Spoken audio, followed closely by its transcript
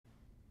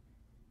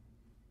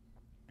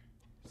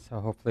So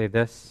hopefully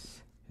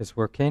this is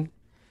working.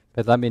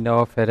 But let me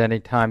know if at any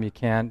time you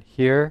can't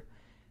hear.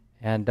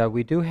 And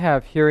we do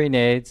have hearing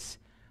aids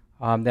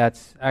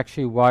that's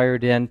actually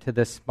wired into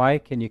this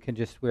mic, and you can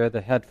just wear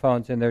the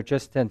headphones, and they're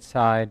just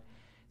inside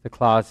the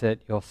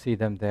closet. You'll see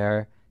them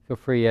there. Feel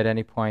free at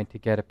any point to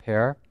get a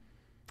pair.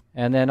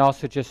 And then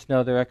also just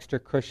know there are extra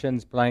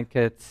cushions,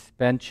 blankets,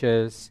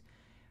 benches.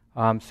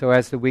 So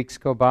as the weeks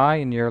go by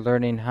and you're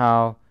learning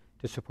how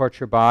to support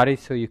your body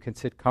so you can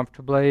sit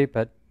comfortably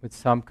but with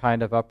some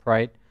kind of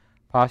upright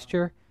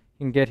posture,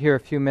 you can get here a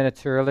few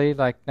minutes early,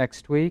 like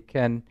next week,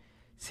 and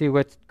see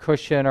what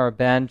cushion or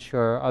bench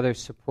or other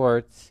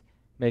supports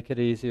make it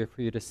easier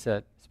for you to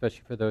sit,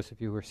 especially for those of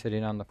you who are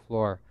sitting on the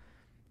floor.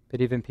 But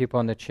even people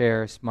in the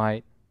chairs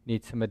might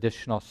need some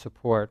additional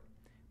support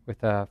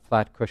with a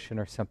flat cushion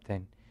or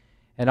something.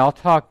 And I'll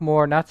talk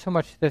more, not so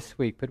much this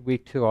week, but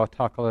week 2, I'll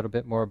talk a little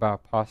bit more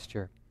about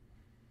posture.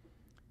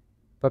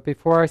 But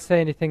before I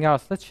say anything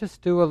else, let's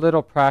just do a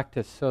little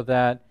practice so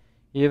that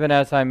even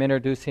as I'm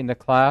introducing the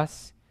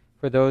class,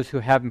 for those who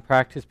haven't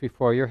practiced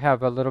before, you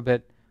have a little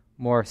bit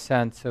more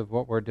sense of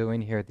what we're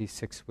doing here these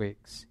 6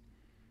 weeks.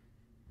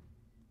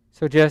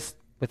 So just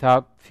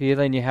without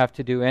feeling you have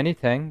to do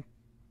anything,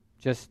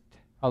 just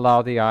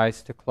allow the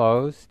eyes to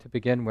close to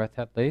begin with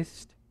at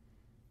least.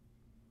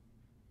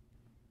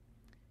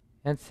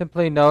 And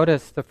simply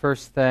notice the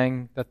first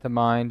thing that the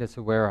mind is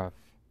aware of,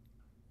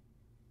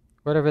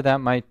 whatever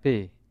that might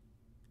be.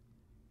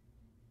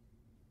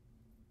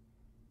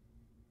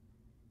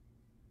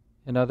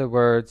 In other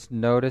words,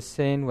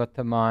 noticing what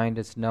the mind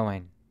is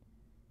knowing.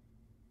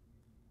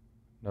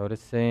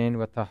 Noticing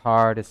what the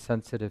heart is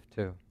sensitive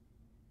to.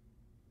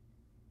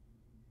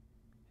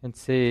 And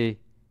see,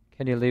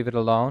 can you leave it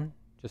alone?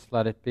 Just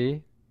let it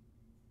be.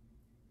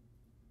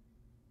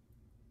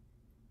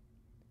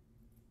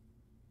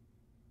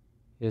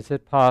 Is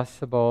it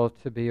possible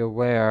to be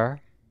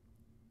aware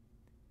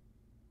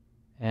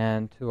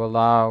and to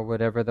allow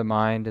whatever the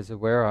mind is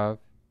aware of,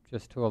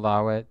 just to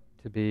allow it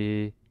to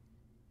be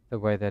the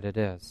way that it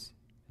is?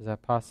 Is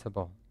that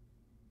possible?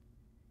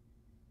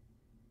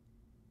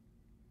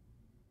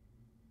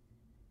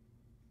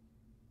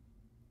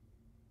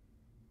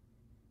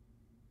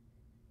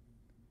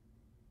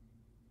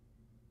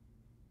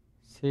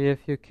 See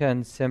if you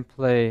can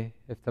simply,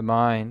 if the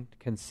mind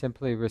can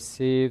simply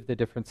receive the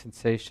different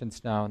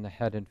sensations now in the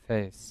head and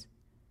face.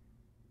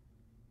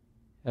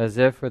 As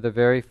if for the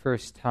very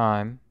first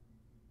time,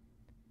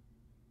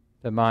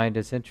 the mind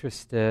is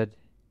interested,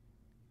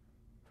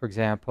 for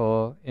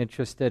example,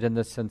 interested in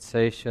the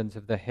sensations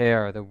of the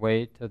hair, the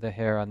weight of the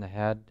hair on the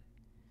head.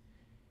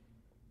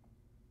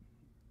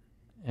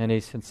 Any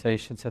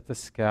sensations at the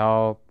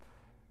scalp,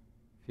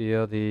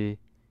 feel the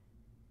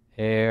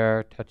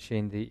air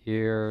touching the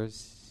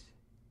ears.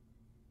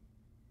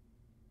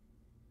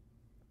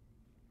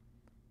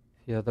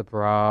 Feel the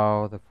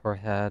brow, the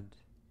forehead.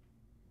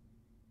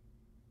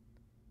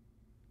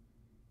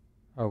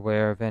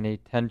 Aware of any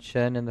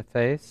tension in the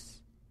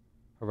face,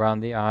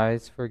 around the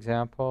eyes, for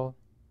example,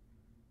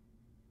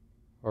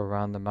 or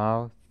around the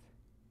mouth.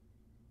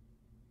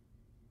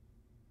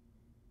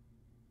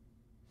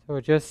 So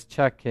we're just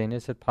checking,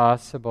 is it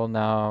possible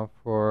now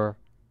for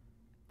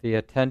the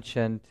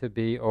attention to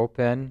be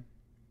open,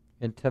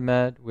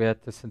 intimate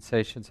with the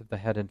sensations of the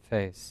head and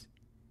face.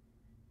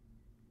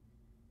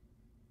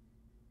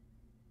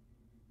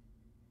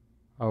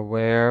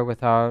 Aware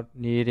without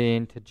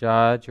needing to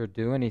judge or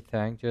do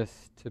anything,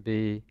 just to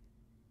be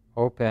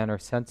open or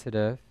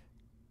sensitive.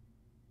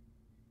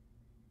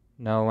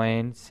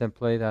 Knowing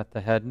simply that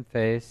the head and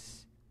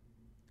face,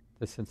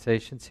 the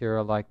sensations here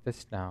are like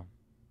this now.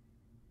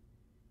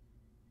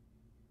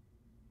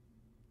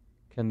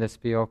 Can this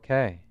be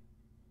okay?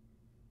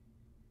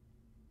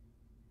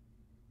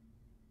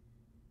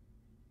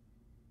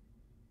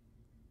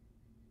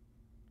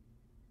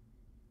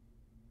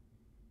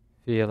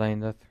 Feeling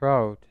the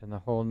throat and the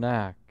whole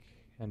neck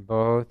and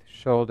both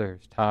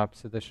shoulders,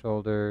 tops of the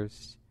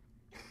shoulders,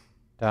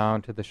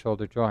 down to the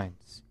shoulder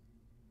joints.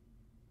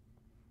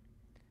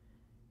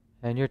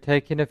 And you're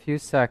taking a few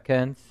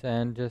seconds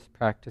and just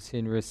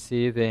practicing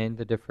receiving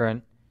the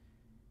different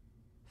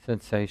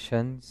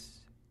sensations,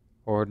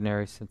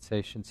 ordinary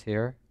sensations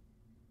here.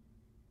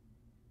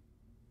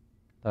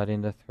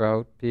 Letting the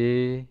throat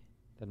be,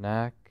 the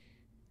neck,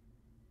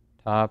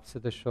 tops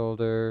of the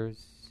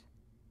shoulders,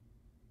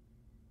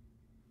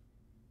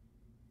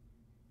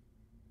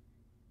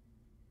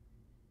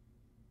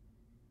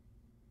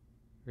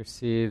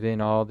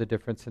 receiving all the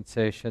different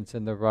sensations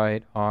in the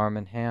right arm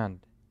and hand.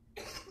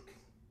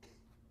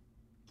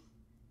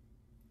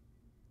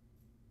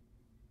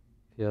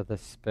 Feel the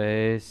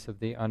space of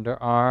the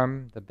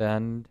underarm, the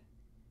bend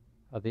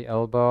of the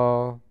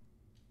elbow.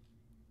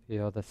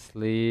 Feel the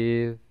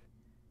sleeve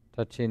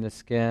touching the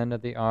skin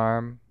of the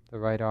arm, the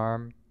right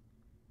arm.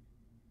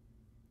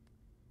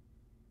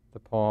 The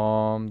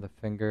palm, the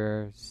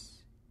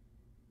fingers,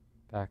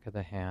 back of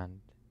the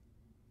hand.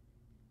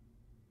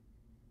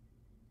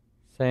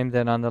 Same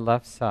then on the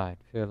left side,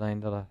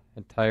 feeling the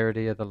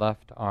entirety of the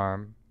left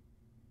arm.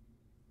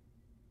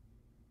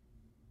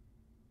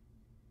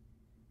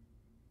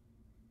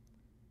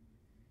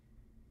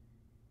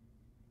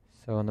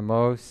 So in the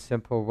most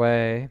simple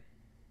way,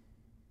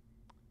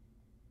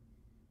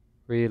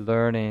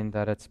 relearning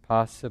that it's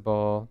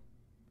possible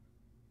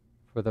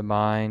for the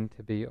mind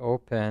to be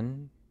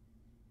open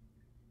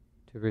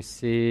to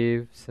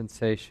receive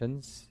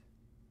sensations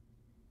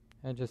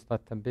and just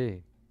let them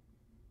be.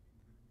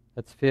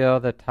 Let's feel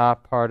the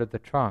top part of the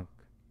trunk.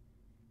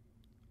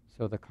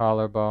 So the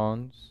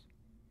collarbones,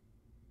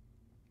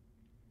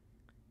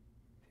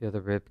 feel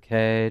the rib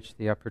cage,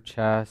 the upper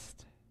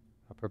chest,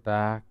 upper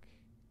back,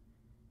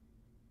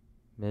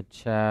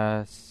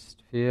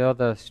 mid-chest. Feel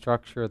the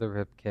structure of the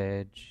rib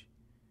cage.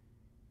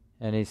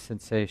 Any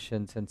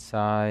sensations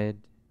inside,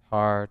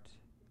 heart,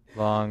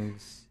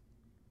 lungs.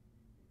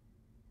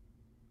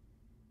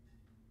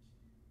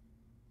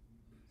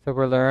 So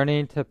we're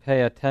learning to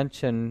pay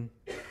attention,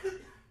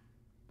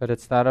 but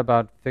it's not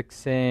about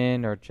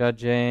fixing or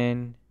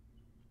judging.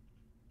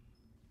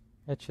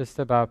 It's just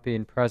about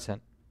being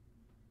present.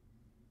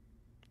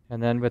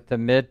 And then with the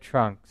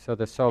mid-trunk, so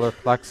the solar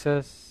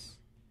plexus,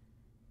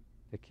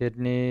 the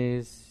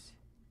kidneys,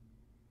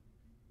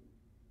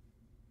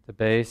 the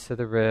base of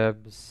the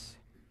ribs,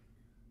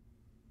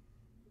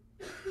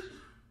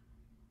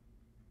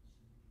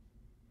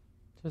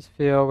 just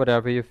feel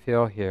whatever you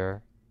feel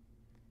here.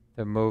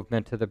 The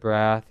movement of the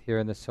breath here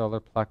in the solar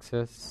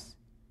plexus.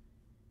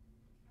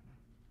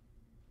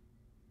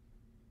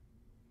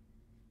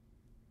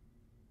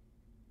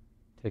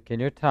 Taking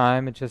your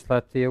time and just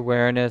let the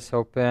awareness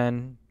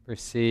open,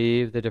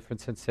 receive the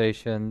different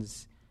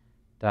sensations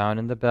down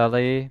in the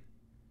belly,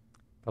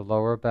 the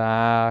lower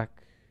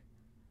back,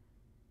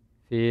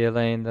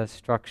 feeling the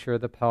structure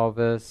of the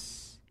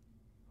pelvis,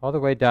 all the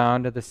way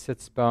down to the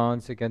sits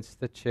bones against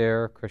the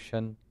chair or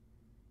cushion.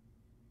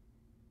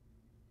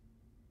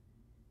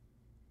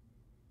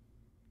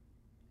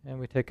 And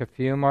we take a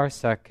few more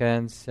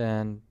seconds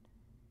and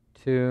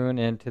tune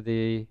into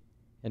the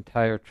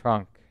entire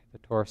trunk, the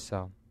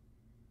torso,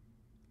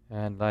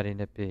 and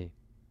letting it be.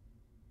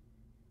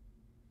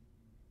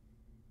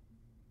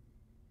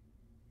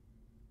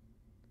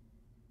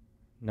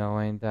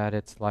 Knowing that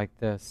it's like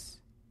this.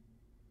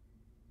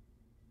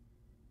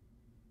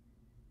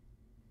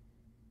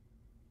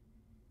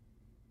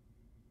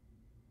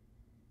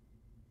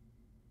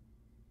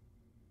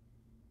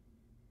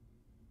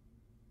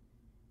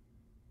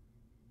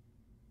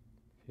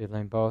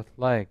 Feeling both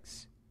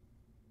legs,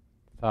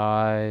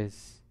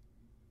 thighs,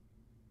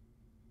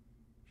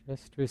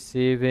 just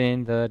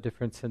receiving the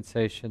different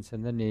sensations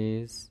in the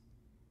knees,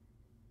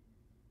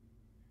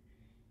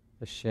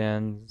 the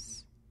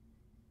shins,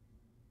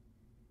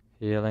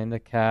 feeling the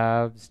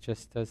calves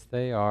just as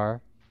they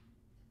are,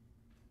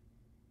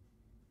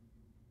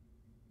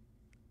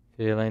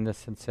 feeling the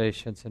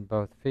sensations in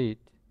both feet,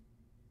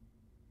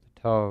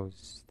 the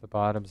toes, the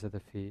bottoms of the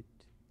feet,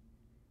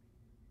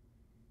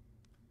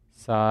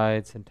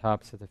 sides and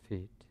tops of the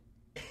feet.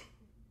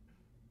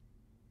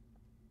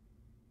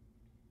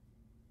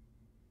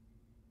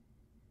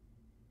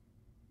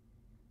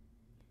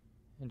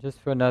 And just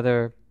for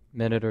another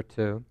minute or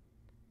two,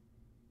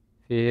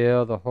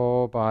 feel the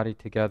whole body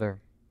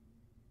together.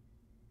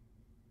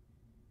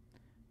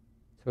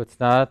 So it's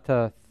not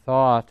a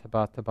thought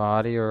about the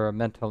body or a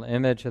mental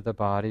image of the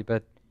body,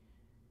 but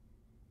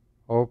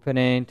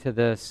opening to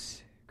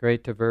this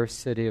great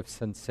diversity of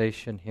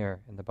sensation here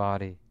in the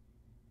body.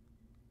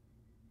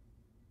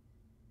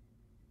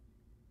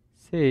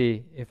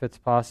 See if it's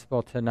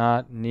possible to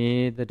not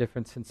need the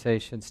different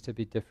sensations to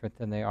be different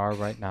than they are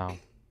right now.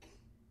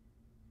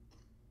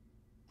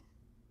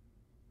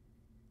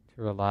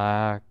 To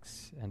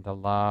relax and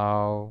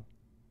allow,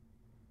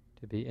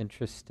 to be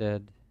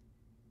interested.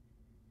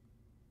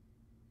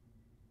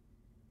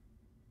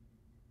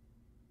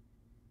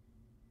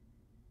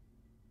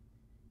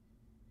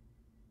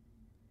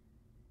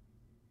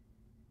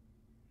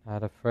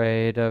 Not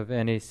afraid of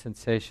any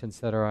sensations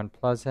that are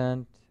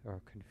unpleasant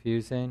or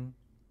confusing.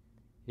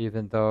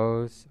 Even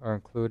those are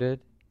included.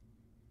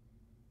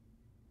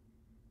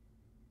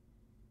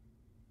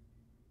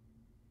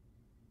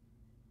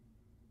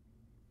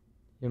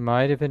 You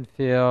might even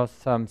feel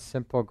some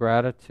simple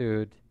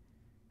gratitude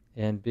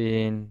in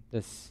being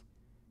this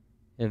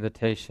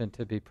invitation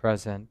to be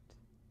present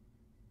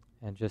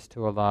and just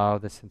to allow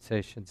the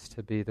sensations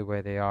to be the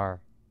way they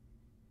are.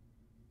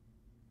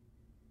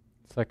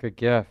 It's like a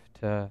gift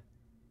to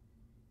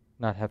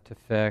not have to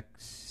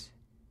fix,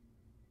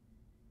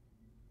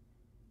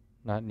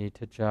 not need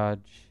to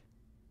judge.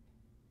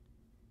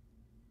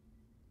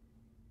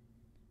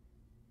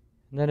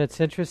 And then it's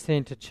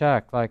interesting to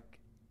check, like,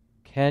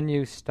 can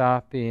you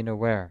stop being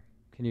aware?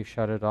 Can you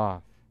shut it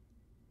off?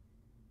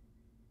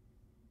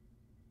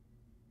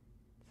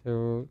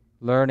 So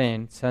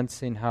learning,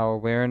 sensing how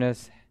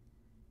awareness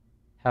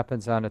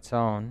happens on its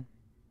own.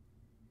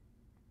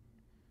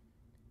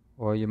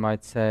 Or you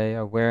might say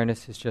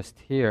awareness is just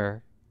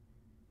here,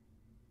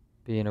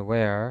 being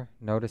aware,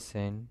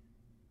 noticing.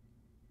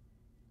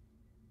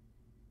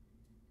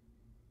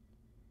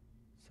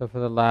 So for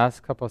the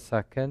last couple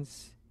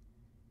seconds,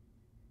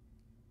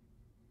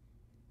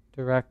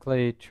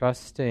 directly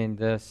trusting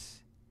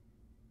this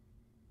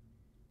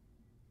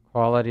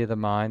quality of the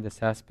mind,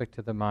 this aspect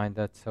of the mind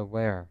that's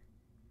aware,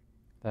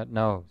 that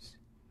knows.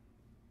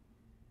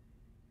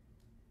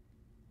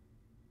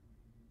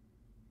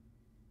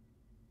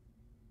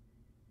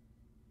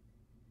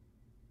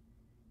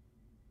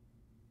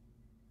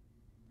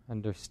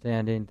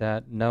 Understanding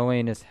that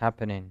knowing is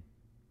happening.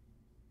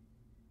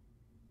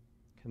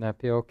 Can that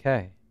be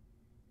okay?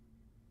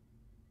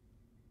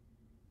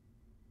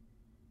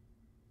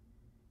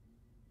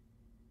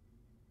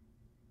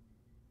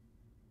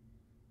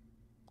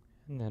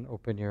 And then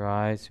open your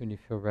eyes when you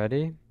feel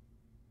ready.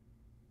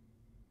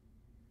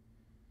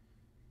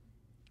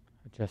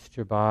 Adjust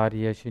your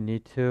body as you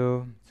need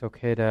to. It's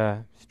okay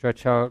to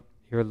stretch out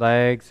your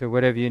legs or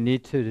whatever you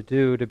need to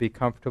do to be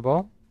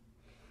comfortable.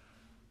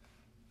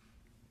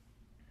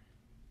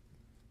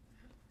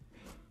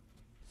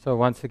 So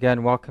once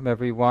again, welcome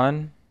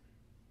everyone.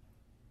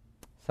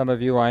 Some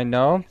of you I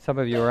know, some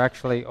of you are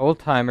actually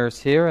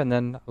old-timers here, and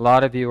then a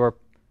lot of you are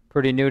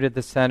pretty new to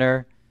the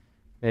center.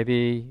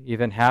 Maybe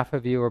even half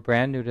of you are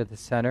brand new to the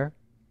center.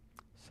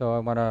 So I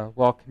want to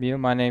welcome you.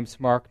 My name's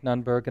Mark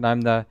Nunberg, and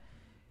I'm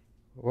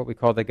what we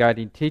call the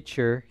guiding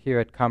teacher here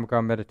at Common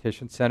Ground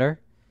Meditation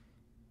Center.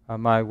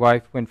 My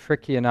wife, Wynn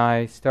Fricke, and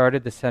I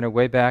started the center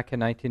way back in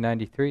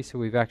 1993, so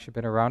we've actually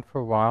been around for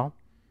a while.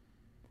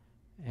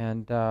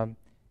 And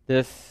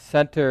this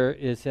center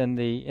is in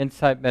the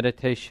insight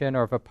meditation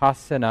or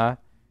Vipassana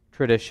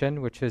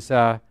tradition, which is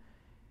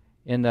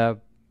in the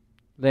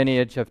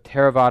lineage of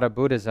Theravada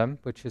Buddhism,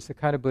 which is the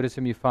kind of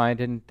Buddhism you find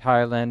in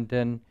Thailand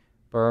and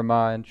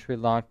Burma and Sri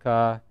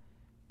Lanka,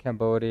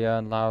 Cambodia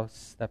and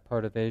Laos, that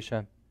part of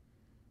Asia.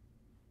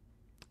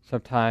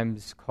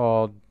 Sometimes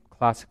called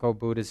classical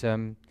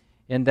Buddhism,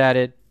 in that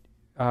it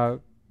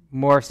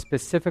more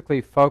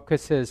specifically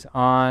focuses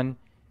on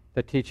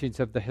the teachings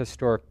of the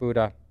historic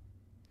Buddha.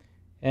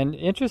 And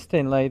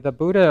interestingly, the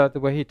Buddha, the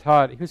way he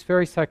taught, he was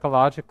very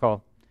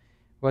psychological.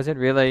 Wasn't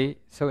really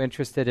so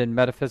interested in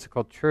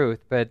metaphysical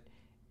truth, but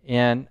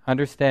in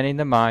understanding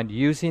the mind,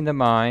 using the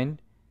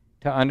mind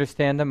to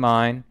understand the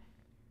mind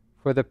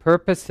for the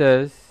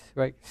purposes,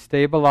 right,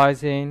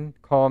 stabilizing,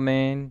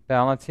 calming,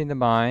 balancing the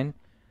mind,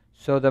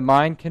 so the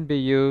mind can be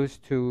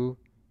used to,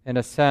 in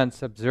a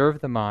sense,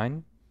 observe the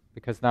mind,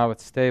 because now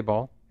it's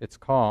stable, it's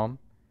calm,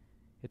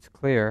 it's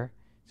clear.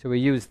 So we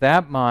use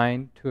that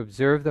mind to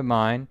observe the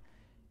mind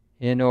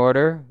in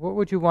order, what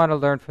would you want to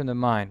learn from the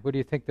mind? What do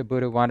you think the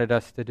Buddha wanted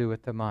us to do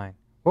with the mind?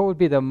 What would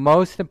be the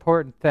most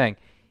important thing?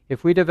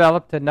 If we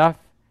developed enough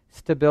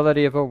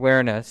stability of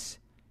awareness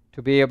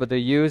to be able to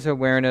use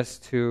awareness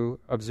to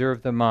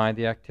observe the mind,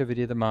 the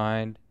activity of the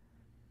mind,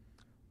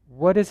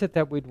 what is it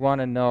that we'd want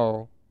to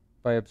know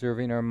by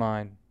observing our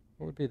mind?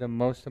 What would be the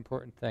most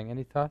important thing?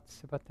 Any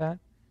thoughts about that?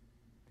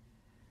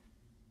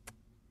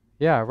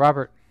 Yeah,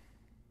 Robert.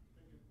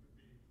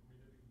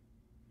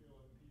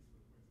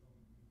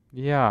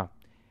 Yeah.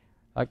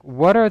 Like,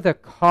 what are the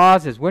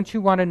causes? Wouldn't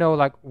you want to know,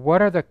 like,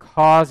 what are the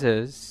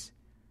causes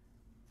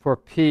for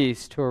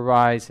peace to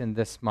arise in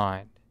this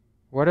mind?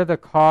 What are the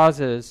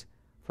causes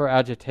for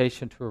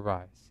agitation to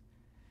arise?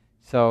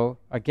 So,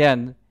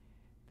 again,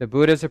 the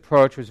Buddha's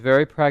approach was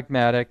very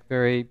pragmatic,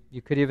 very,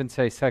 you could even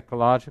say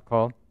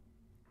psychological,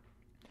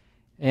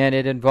 and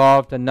it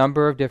involved a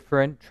number of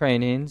different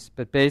trainings,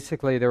 but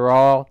basically they're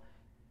all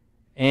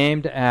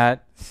aimed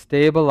at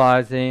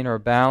stabilizing or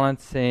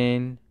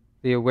balancing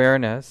the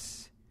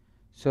awareness,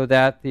 so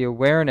that the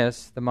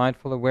awareness, the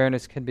mindful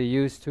awareness, can be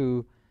used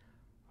to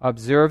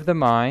observe the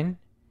mind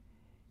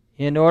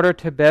in order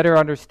to better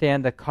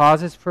understand the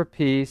causes for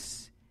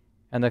peace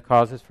and the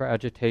causes for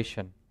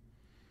agitation.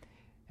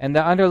 And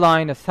the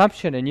underlying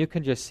assumption, and you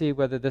can just see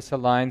whether this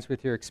aligns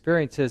with your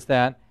experience, is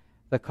that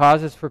the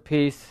causes for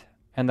peace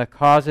and the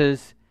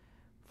causes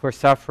for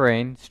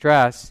suffering,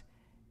 stress,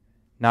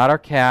 not our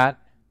cat,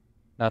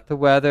 not the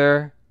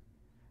weather,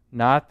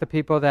 not the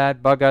people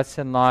that bug us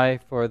in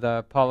life, or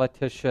the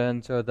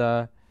politicians, or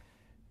the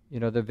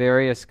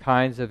various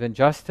kinds of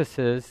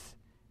injustices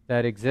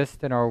that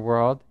exist in our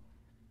world.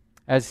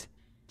 As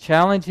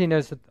challenging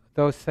as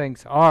those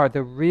things are,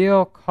 the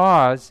real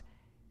cause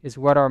is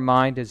what our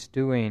mind is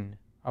doing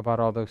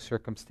about all those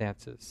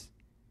circumstances.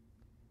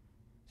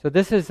 So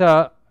this is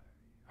I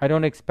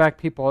don't expect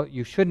people,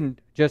 you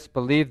shouldn't just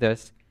believe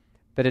this,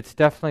 but it's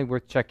definitely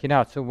worth checking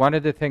out. So one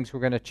of the things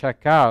we're going to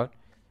check out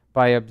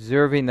by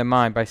observing the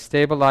mind, by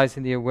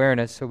stabilizing the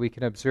awareness so we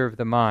can observe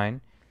the mind.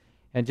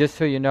 And just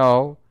so you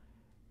know,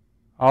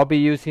 I'll be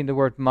using the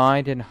word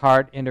mind and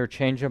heart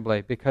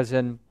interchangeably, because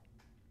in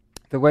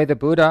the way the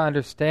Buddha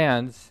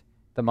understands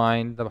the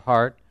mind, the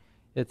heart,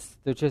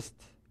 they're just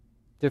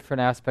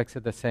different aspects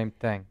of the same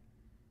thing.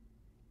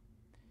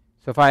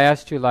 So if I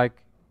asked you,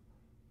 like,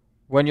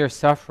 when you're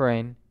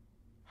suffering,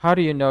 how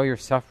do you know you're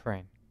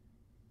suffering?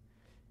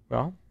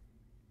 Well,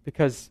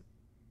 because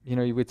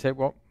you would say,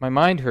 well, my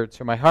mind hurts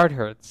or my heart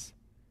hurts.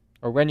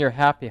 Or when you're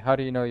happy, how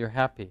do you know you're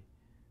happy?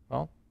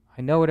 Well,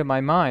 I know it in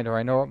my mind or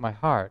I know it in my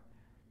heart.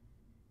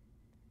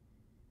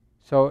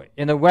 So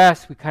in the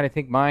West, we kind of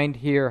think mind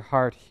here,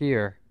 heart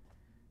here.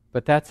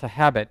 But that's a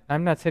habit.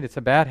 I'm not saying it's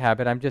a bad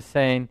habit. I'm just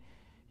saying,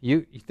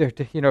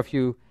 if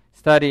you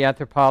study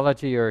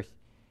anthropology or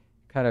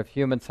kind of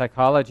human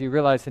psychology, you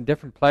realize in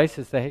different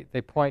places they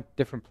point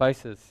different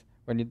places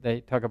when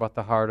they talk about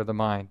the heart or the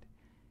mind.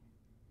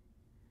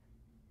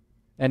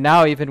 And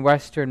now even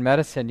Western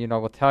medicine,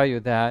 will tell you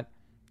that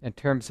in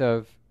terms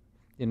of,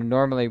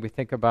 normally we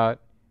think about,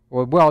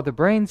 well, the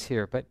brain's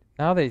here, but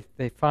now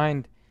they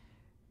find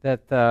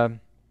that the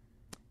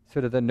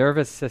sort of the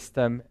nervous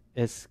system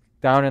is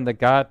down in the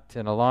gut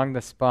and along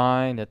the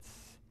spine.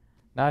 It's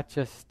not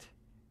just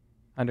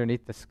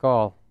underneath the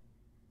skull.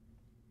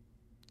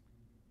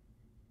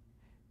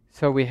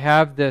 So we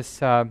have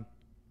this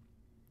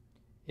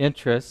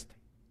interest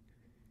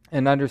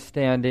in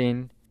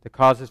understanding the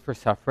causes for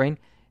suffering.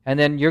 And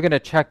then you're going to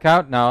check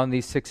out now in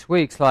these 6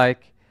 weeks,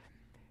 like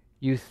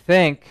you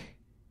think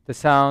the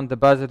sound, the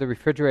buzz of the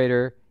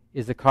refrigerator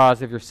is the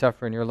cause of your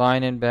suffering. You're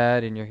lying in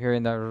bed and you're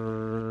hearing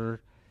that.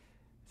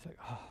 It's like,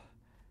 oh.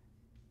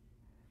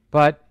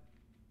 But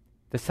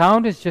the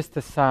sound is just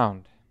a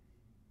sound.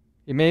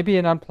 It may be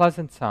an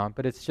unpleasant sound,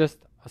 but it's just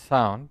a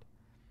sound.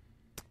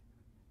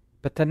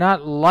 But the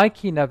not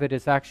liking of it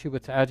is actually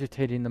what's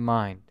agitating the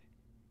mind.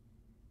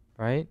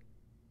 Right?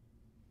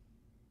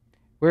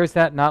 Where is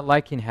that not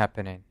liking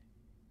happening?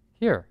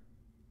 Here.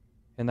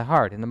 In the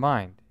heart, in the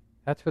mind.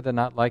 That's where the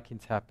not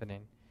liking's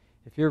happening.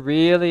 If you're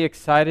really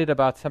excited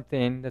about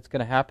something that's going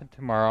to happen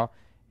tomorrow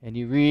and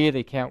you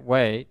really can't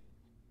wait,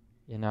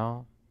 you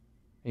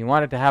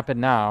want it to happen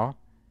now,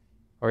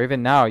 or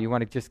even now you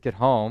want to just get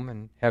home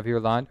and have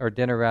your lunch, or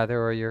dinner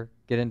rather, or you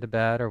get into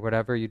bed or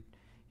whatever you're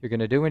going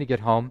to do when you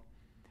get home.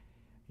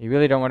 You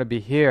really don't want to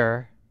be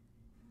here.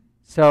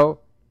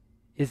 So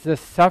is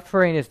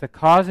the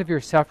cause of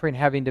your suffering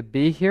having to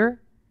be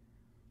here?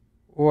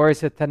 Or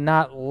is it the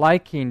not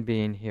liking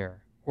being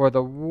here? Or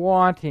the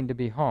wanting to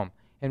be home?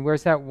 And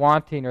where's that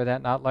wanting or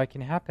that not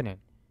liking happening?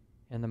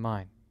 In the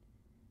mind.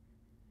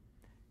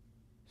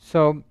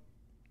 So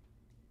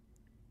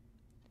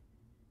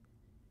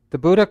the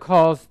Buddha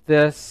calls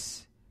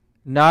this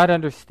not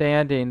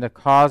understanding the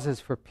causes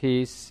for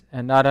peace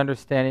and not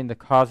understanding the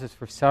causes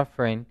for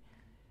suffering.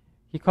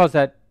 He calls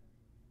that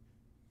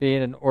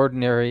being an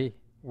ordinary,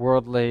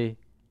 worldly,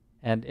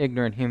 and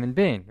ignorant human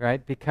being,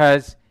 right?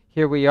 Because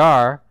here we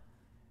are.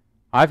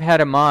 I've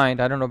had a mind,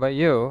 I don't know about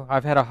you,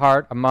 I've had a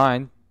heart, a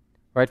mind,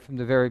 right from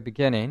the very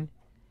beginning.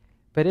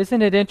 But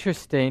isn't it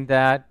interesting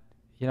that,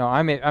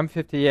 I'm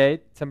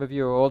 58, some of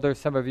you are older,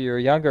 some of you are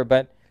younger,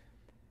 but,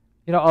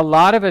 a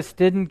lot of us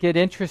didn't get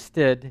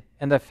interested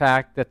in the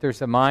fact that there's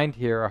a mind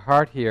here, a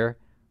heart here,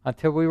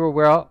 until we were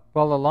well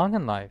along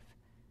in life.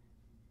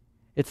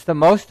 It's the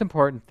most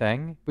important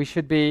thing. We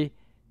should be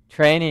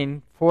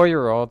training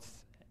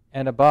 4-year-olds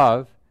and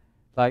above,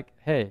 like,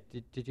 hey,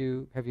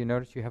 have you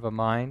noticed you have a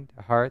mind,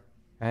 a heart,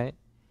 right?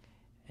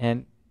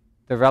 And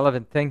the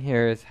relevant thing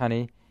here is,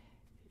 honey,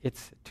 it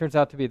turns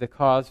out to be the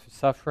cause for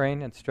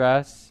suffering and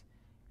stress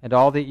and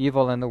all the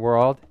evil in the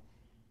world.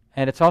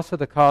 And it's also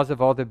the cause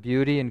of all the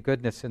beauty and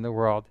goodness in the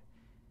world.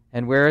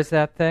 And where is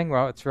that thing?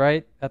 Well, it's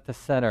right at the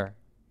center.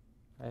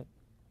 Right?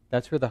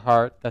 That's where the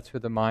heart, that's where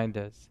the mind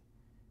is.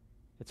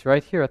 It's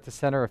right here at the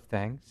center of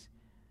things.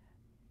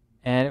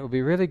 And it will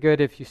be really good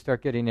if you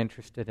start getting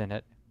interested in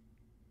it.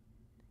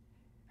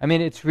 I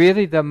mean, it's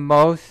really the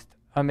most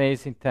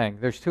amazing thing.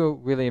 There's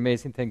 2 really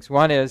amazing things.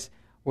 One is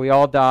we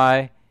all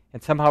die,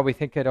 and somehow we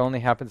think it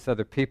only happens to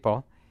other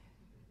people.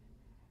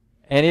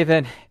 And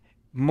even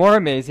more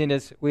amazing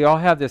is we all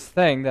have this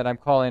thing that I'm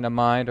calling a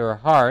mind or a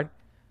heart,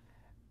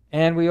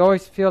 and we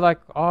always feel like,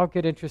 I'll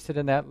get interested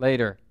in that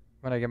later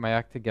when I get my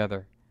act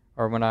together,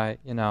 or when I,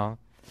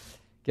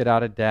 get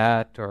out of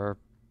debt, or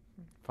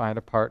find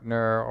a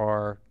partner,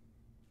 or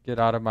get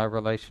out of my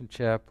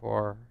relationship,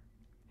 or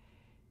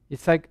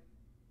it's like,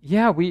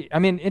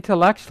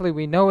 intellectually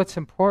we know it's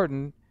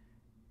important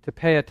to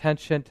pay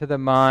attention to the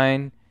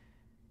mind,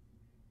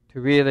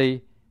 to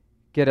really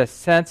get a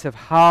sense of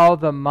how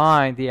the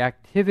mind, the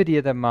activity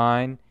of the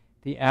mind,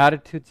 the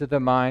attitudes of the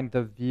mind,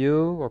 the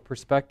view or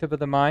perspective of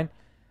the mind,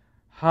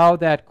 how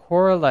that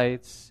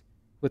correlates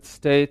with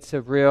states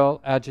of real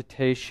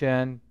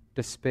agitation,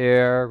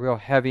 despair, real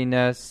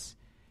heaviness,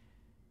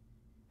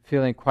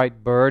 feeling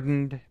quite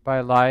burdened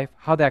by life,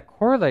 how that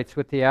correlates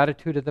with the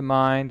attitude of the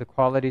mind, the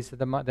qualities of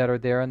the that are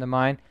there in the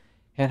mind,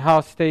 and how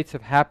states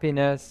of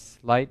happiness,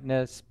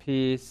 lightness,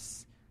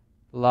 peace,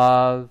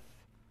 love,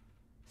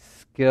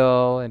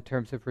 skill in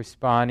terms of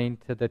responding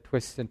to the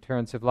twists and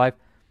turns of life,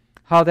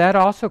 how that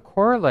also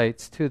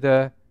correlates to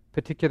the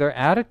particular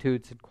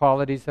attitudes and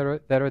qualities that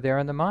are there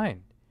in the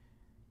mind.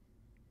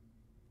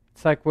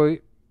 It's like we're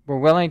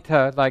willing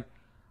to, like,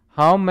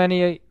 how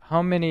many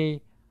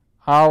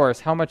hours,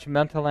 how much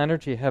mental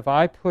energy have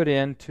I put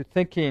into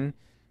thinking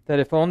that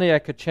if only I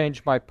could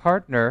change my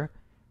partner,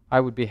 I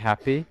would be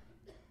happy,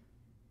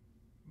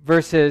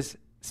 versus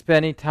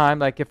spending time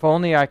like, if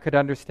only I could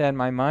understand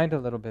my mind a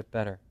little bit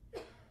better.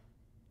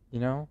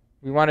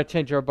 We want to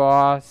change our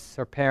boss,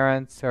 our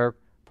parents, our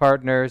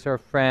partners, our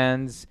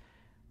friends,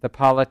 the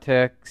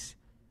politics.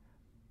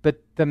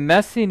 But the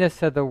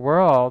messiness of the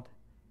world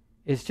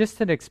is just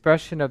an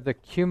expression of the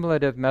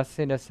cumulative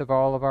messiness of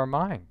all of our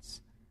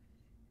minds.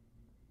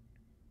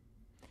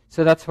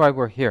 So that's why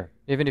we're here.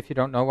 Even if you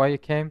don't know why you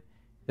came,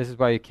 this is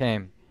why you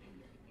came.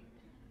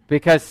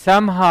 Because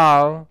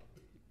somehow,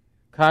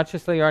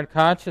 consciously or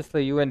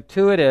unconsciously, you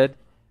intuited,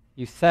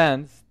 you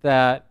sensed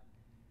that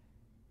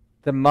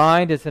the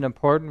mind is an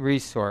important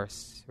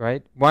resource,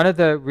 right? One of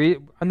the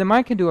and the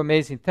mind can do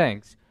amazing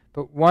things,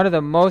 but one of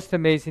the most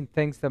amazing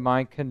things the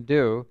mind can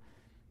do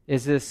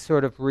is this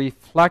sort of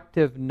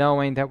reflective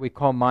knowing that we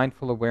call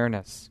mindful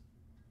awareness,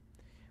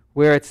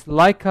 where it's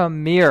like a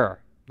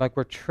mirror, like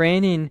we're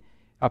training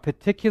a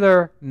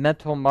particular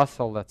mental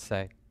muscle, let's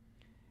say,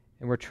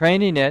 and we're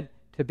training it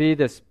to be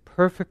this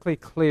perfectly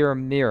clear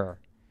mirror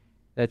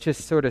that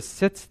just sort of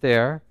sits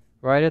there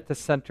right at the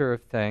center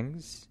of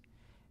things.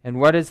 And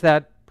what does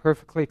that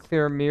perfectly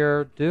clear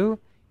mirror do?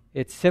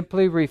 It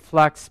simply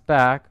reflects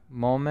back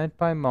moment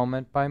by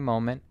moment by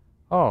moment.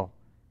 Oh,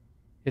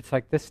 it's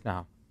like this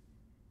now.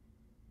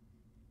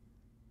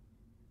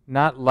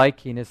 Not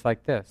liking is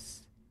like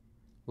this.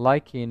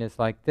 Liking is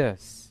like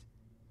this.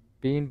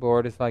 Being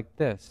bored is like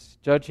this.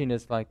 Judging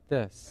is like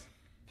this.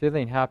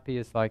 Feeling happy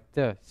is like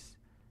this.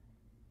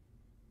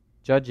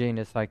 Judging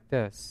is like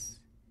this.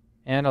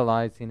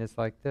 Analyzing is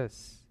like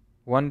this.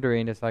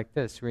 Wondering is like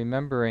this.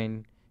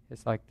 Remembering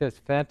is like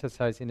this.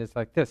 Fantasizing is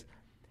like this.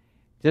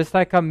 Just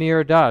like a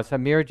mirror does. A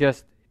mirror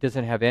just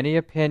doesn't have any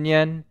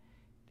opinion,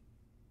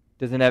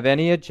 doesn't have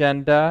any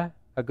agenda.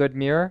 A good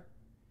mirror.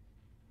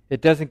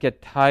 It doesn't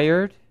get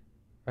tired,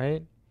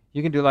 right?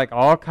 You can do like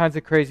all kinds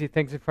of crazy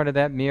things in front of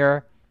that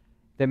mirror.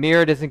 The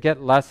mirror doesn't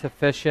get less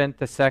efficient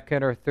the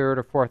second or third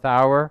or fourth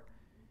hour,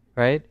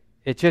 right?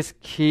 It just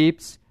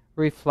keeps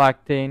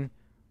reflecting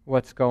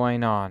what's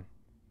going on.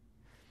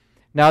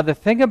 Now, the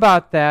thing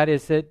about that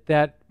is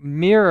that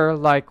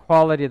mirror-like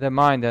quality of the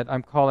mind that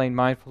I'm calling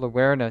mindful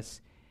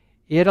awareness,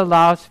 it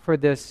allows for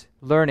this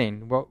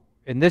learning, what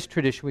in this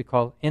tradition we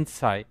call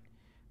insight,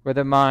 where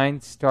the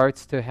mind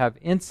starts to have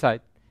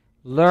insight,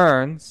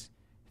 learns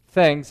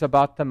things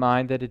about the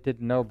mind that it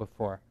didn't know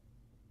before,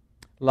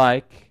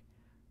 like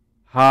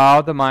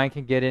how the mind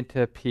can get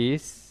into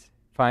peace,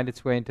 find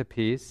its way into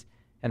peace,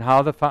 and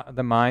how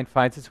the mind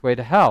finds its way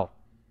to hell.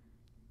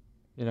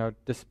 You know,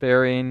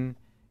 despairing,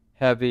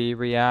 heavy,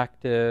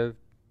 reactive,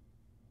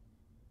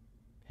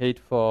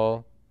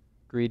 hateful,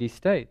 greedy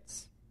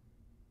states.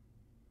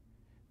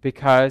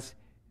 Because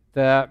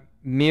the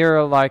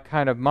mirror-like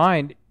kind of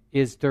mind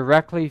is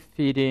directly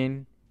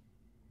feeding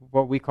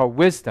what we call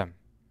wisdom.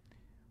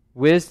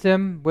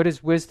 Wisdom, what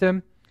is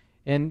wisdom?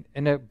 In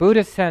a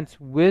Buddhist sense,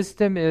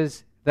 wisdom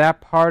is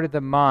that part of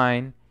the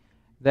mind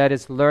that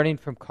is learning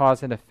from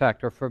cause and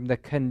effect, or from the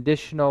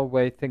conditional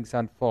way things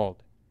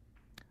unfold.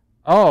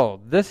 Oh,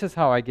 this is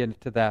how I get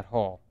into that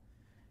hole.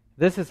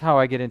 This is how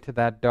I get into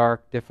that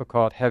dark,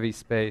 difficult, heavy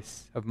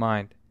space of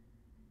mind.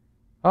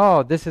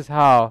 Oh, this is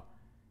how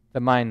the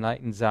mind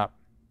lightens up.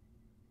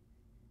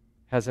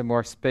 Has a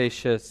more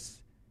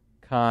spacious,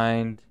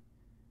 kind,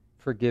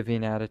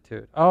 forgiving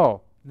attitude.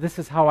 Oh, this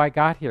is how I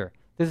got here.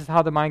 This is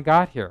how the mind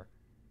got here.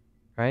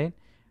 Right?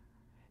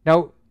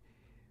 Now,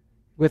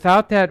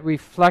 without that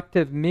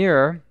reflective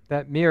mirror,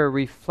 that mirror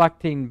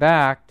reflecting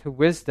back to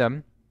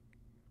wisdom,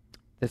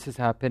 this is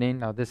happening,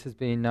 now this is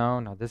being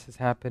known, now this is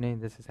happening,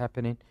 this is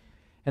happening.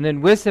 And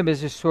then wisdom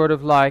is just sort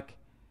of like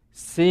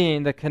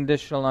seeing the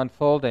conditional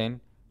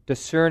unfolding,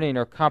 discerning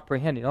or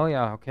comprehending. Oh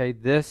yeah, okay,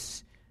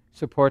 this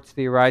supports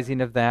the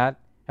arising of that.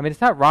 I mean,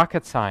 it's not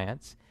rocket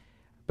science,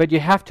 but you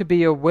have to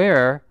be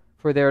aware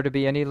for there to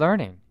be any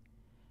learning.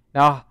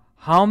 Now,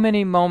 how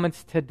many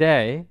moments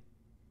today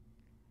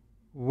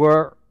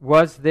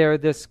was there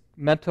this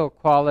mental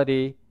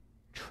quality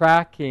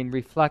tracking,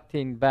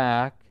 reflecting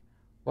back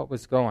what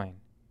was going?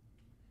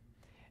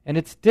 And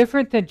it's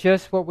different than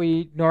just what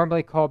we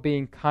normally call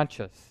being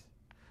conscious.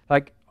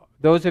 Like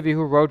those of you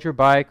who rode your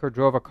bike or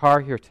drove a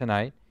car here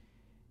tonight,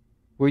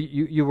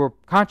 you were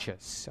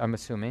conscious, I'm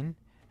assuming.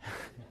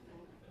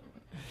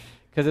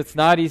 Because it's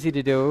not easy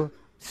to do.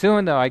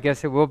 Soon, though, I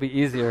guess it will be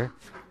easier.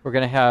 We're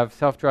going to have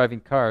self-driving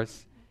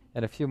cars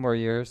in a few more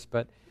years.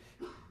 But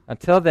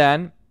until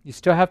then, you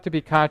still have to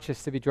be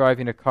conscious to be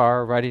driving a car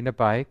or riding a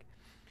bike.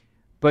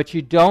 But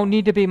you don't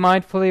need to be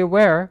mindfully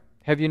aware.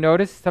 Have you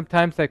noticed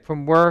sometimes, like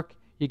from work,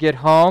 you get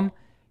home,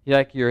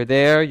 you're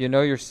there, you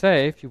know you're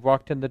safe, you've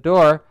walked in the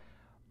door,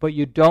 but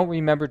you don't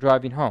remember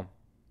driving home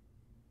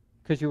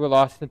because you were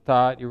lost in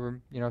thought, you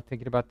were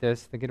thinking about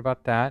this, thinking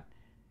about that,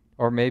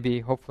 or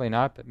maybe, hopefully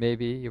not, but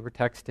maybe you were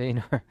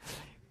texting or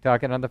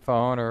talking on the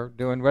phone or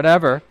doing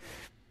whatever.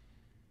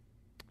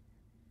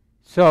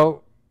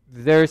 So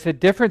there's a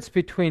difference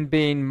between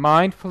being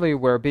mindfully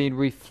aware, being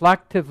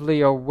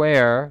reflectively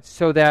aware,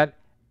 so that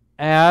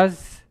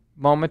as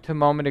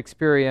moment-to-moment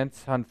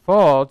experience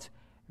unfolds,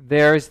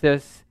 there's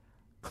this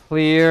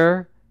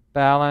clear,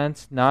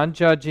 balanced,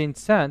 non-judging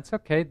sense,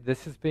 okay,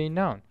 this is being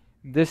known.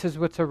 This is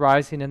what's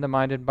arising in the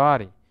mind and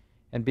body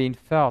and being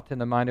felt in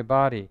the mind and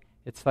body.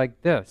 It's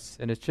like this,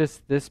 and it's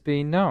just this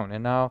being known,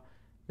 and now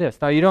this.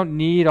 Now, you don't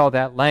need all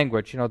that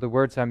language. The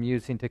words I'm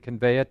using to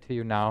convey it to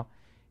you now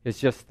is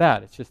just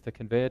that. It's just to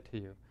convey it to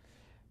you.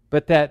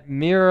 But that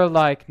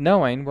mirror-like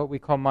knowing, what we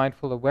call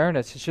mindful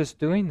awareness, is just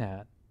doing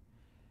that.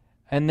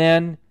 And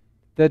then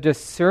the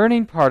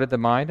discerning part of the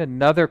mind,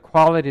 another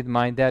quality of the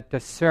mind that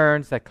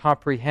discerns, that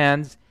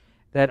comprehends,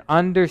 that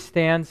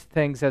understands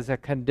things as a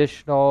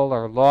conditional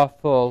or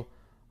lawful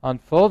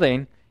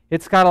unfolding,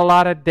 it's got a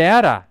lot of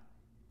data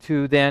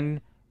to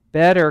then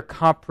better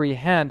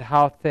comprehend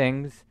how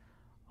things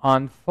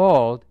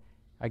unfold.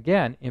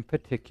 Again, in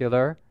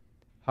particular,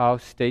 how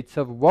states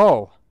of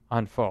woe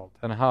unfold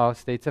and how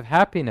states of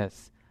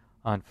happiness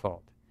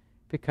unfold.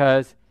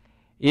 Because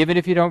even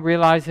if you don't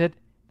realize it,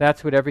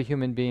 that's what every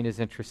human being is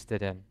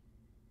interested in.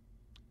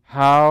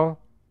 How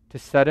to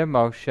set in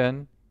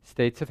motion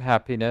states of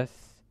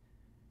happiness,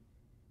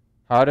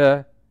 how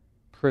to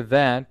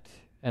prevent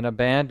and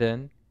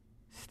abandon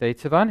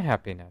states of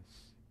unhappiness.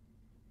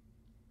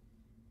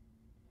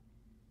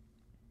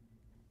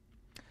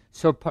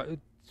 So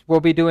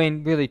we'll be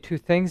doing really two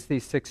things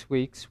these 6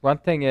 weeks. One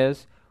thing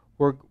is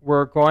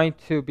we're going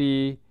to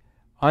be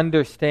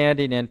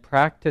understanding and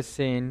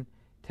practicing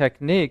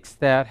techniques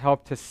that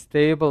help to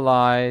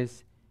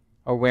stabilize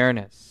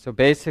awareness. So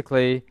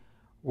basically,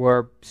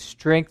 we're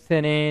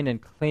strengthening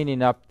and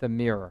cleaning up the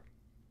mirror.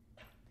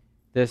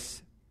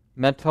 This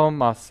mental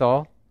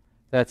muscle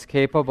that's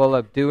capable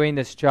of doing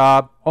this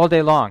job all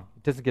day long.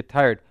 It doesn't get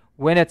tired.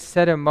 When it's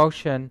set in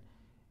motion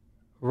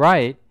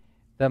right,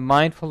 the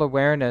mindful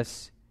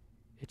awareness,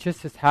 it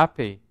just is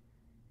happy.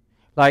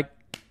 Like,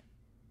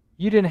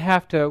 you didn't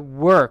have to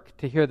work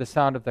to hear the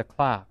sound of the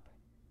clap.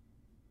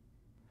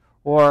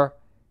 Or,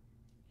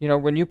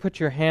 when you put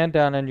your hand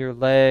down on your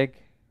leg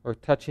or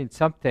touching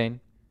something,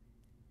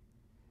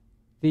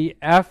 the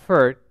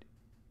effort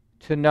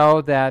to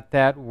know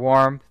that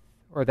warmth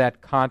or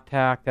that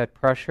contact, that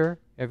pressure,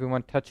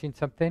 everyone touching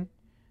something,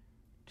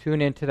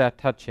 tune into that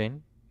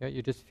touching.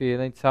 You're just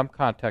feeling some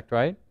contact,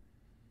 right?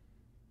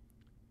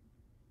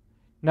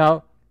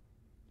 Now,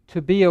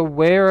 to be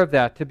aware of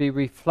that, to be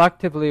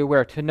reflectively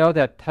aware, to know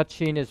that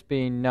touching is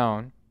being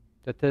known,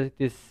 that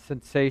these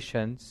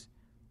sensations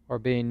are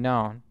being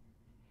known,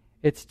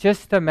 it's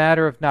just a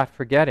matter of not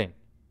forgetting.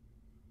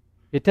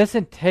 It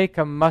doesn't take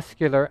a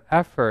muscular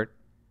effort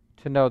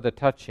to know the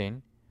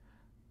touching,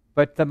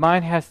 but the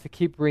mind has to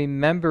keep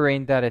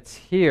remembering that it's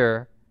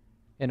here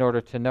in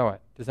order to know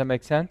it. Does that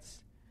make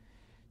sense?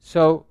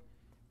 So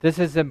this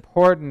is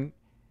important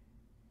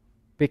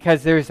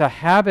because there's a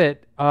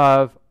habit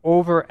of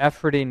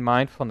over-efforting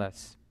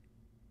mindfulness,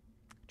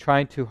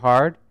 trying too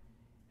hard,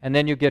 and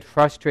then you get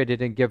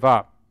frustrated and give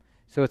up.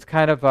 So it's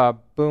kind of a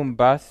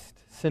boom-bust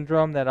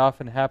syndrome that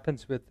often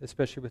happens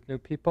especially with new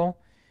people.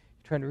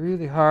 You're trying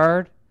really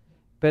hard,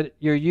 but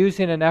you're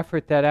using an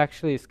effort that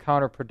actually is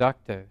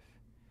counterproductive.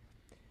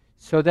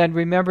 So then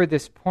remember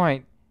this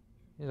point.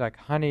 You're like,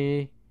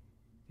 honey,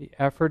 the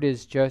effort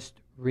is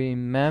just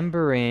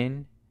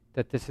remembering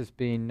that this is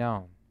being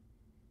known.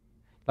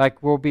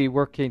 Like we'll be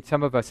working,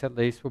 some of us at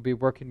least, will be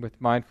working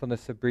with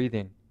mindfulness of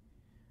breathing.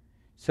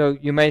 So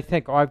you may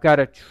think, I've got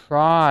to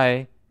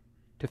try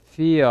to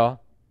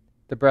feel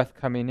the breath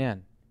coming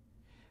in.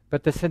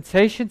 But the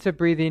sensations of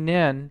breathing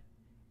in,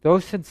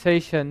 those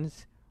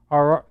sensations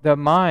are, the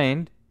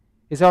mind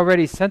is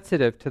already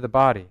sensitive to the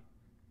body.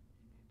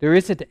 There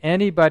isn't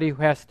anybody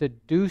who has to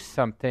do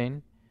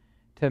something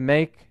to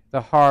make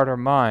the heart or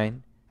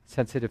mind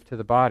sensitive to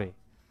the body.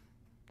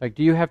 Like,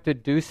 do you have to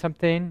do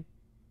something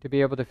to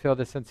be able to feel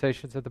the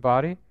sensations of the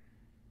body?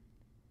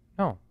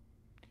 No.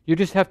 You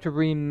just have to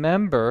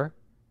remember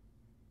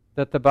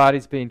that the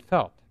body's being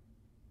felt.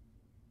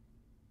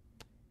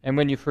 And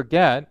when you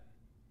forget,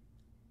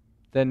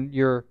 then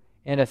you're,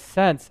 in a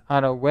sense,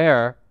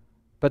 unaware,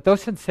 but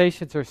those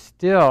sensations are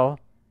still,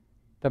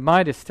 the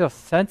mind is still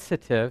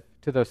sensitive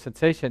to those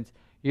sensations.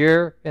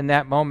 You're, in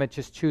that moment,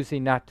 just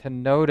choosing not to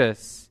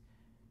notice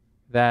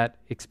that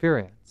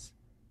experience.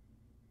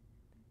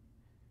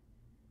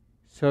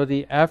 So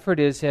the effort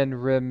is in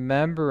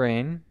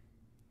remembering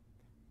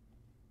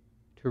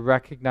to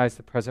recognize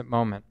the present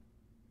moment,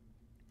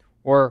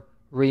 or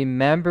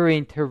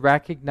remembering to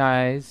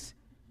recognize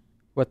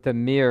what the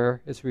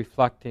mirror is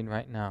reflecting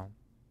right now,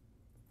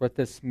 what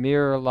this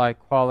mirror-like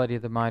quality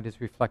of the mind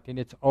is reflecting.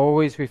 It's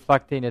always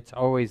reflecting, it's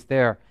always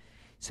there.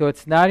 So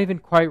it's not even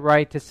quite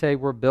right to say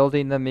we're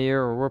building the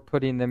mirror or we're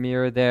putting the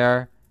mirror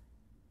there.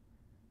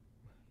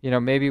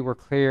 Maybe we're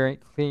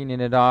cleaning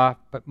it off,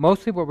 but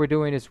mostly what we're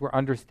doing is we're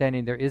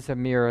understanding there is a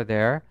mirror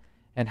there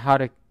and how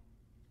to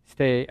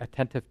stay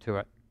attentive to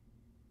it.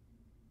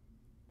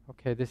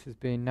 Okay, this is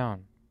being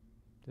known.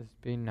 This is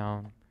being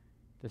known.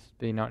 This is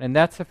being known. And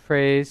that's a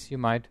phrase you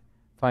might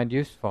find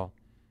useful.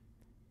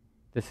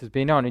 This is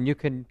being known. And you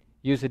can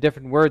use a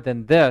different word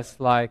than this,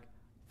 like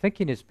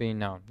thinking is being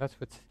known. That's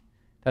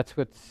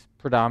what's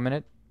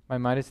predominant. My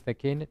mind is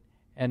thinking.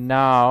 And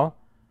now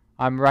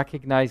I'm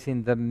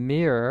recognizing the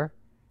mirror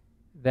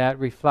that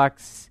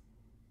reflects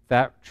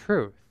that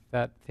truth,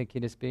 that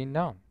thinking is being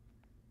known.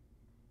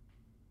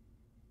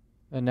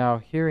 And now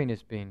hearing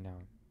is being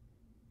known.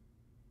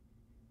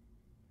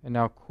 And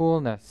now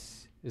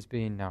coolness is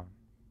being known.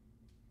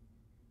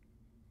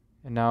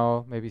 And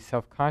now maybe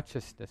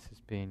self-consciousness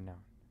is being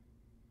known.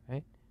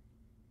 Right?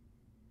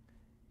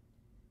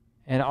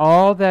 And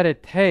all that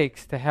it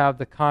takes to have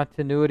the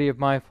continuity of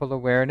mindful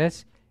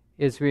awareness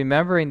is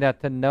remembering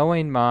that the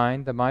knowing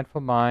mind, the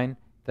mindful mind,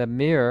 the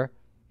mirror,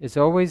 is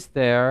always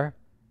there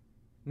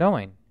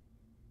knowing.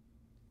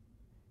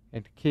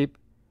 And to keep,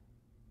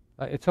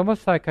 it's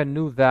almost like a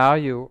new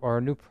value or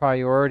a new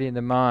priority in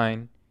the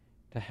mind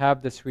to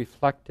have this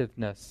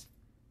reflectiveness.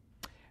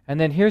 And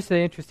then here's the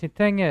interesting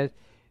thing is,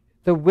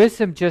 the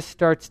wisdom just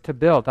starts to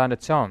build on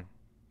its own.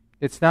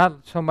 It's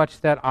not so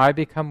much that I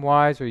become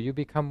wise or you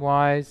become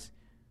wise,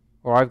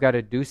 or I've got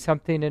to do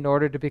something in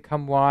order to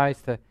become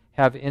wise, to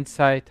have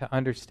insight, to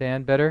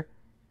understand better.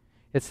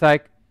 It's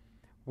like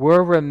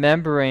we're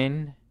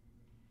remembering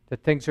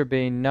that things are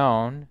being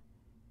known,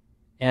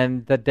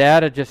 and the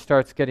data just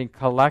starts getting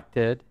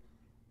collected,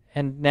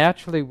 and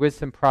naturally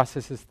wisdom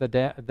processes the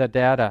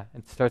data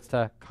and starts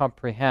to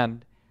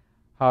comprehend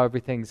how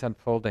everything's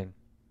unfolding.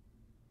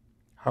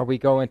 How we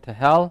go into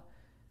hell,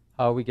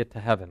 how we get to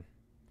heaven.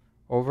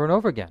 Over and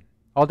over again,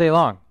 all day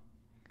long.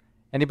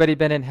 Anybody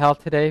been in hell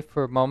today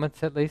for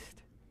moments at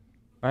least?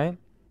 Right?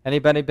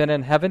 Anybody been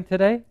in heaven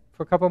today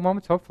for a couple of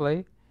moments?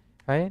 Hopefully.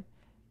 Right?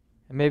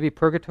 And maybe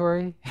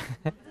purgatory?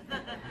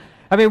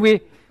 I mean,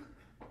 we,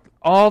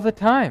 all the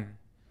time.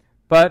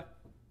 But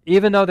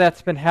even though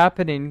that's been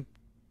happening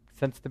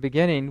since the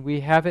beginning,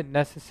 we haven't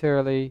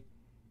necessarily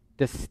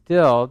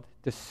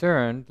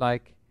discerned,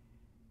 like,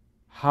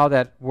 how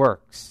that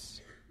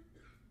works.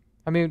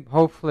 I mean,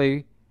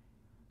 hopefully,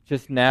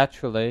 just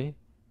naturally,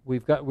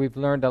 we've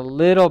learned a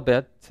little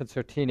bit since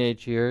our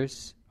teenage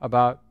years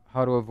about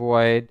how to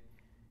avoid,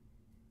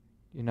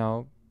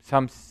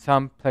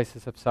 some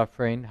places of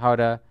suffering, how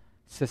to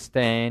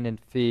sustain and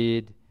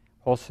feed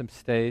wholesome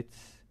states,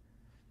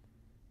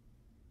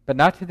 but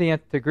not to the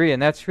nth degree.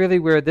 And that's really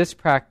where this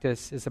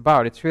practice is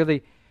about. It's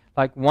really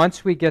like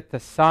once we get the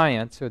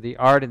science or the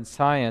art and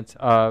science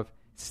of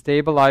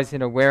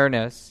stabilizing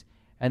awareness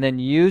and then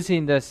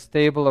using this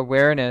stable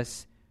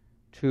awareness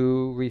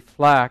to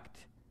reflect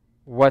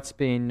what's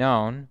being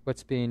known, so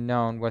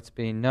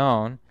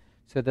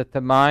that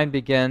the mind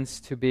begins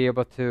to be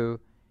able to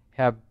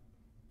have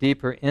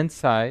deeper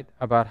insight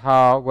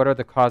about what are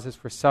the causes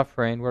for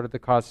suffering, what are the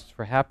causes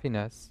for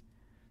happiness,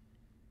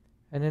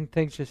 and then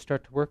things just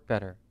start to work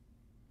better.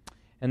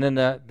 And then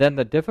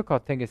the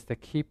difficult thing is to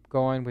keep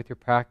going with your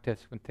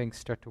practice when things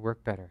start to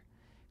work better.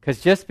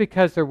 Because just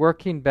because they're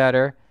working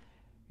better,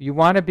 you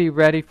want to be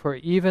ready for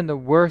even the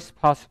worst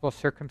possible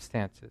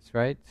circumstances,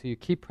 right? So you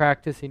keep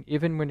practicing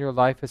even when your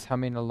life is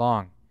humming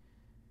along.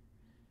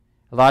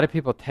 A lot of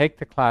people take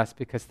the class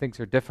because things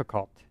are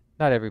difficult.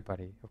 Not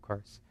everybody, of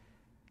course.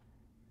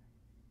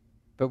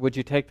 But would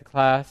you take the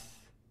class?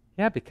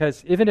 Yeah,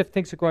 because even if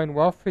things are going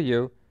well for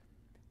you,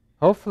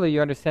 hopefully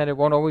you understand it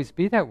won't always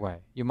be that way.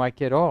 You might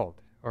get old,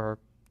 or,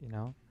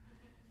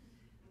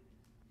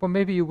 well,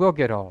 maybe you will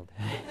get old.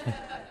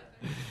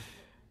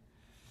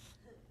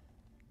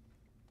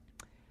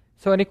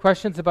 So any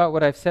questions about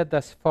what I've said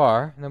thus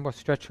far? And then we'll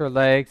stretch our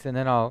legs, and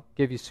then I'll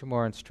give you some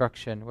more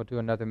instruction. We'll do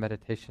another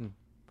meditation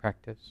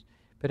practice.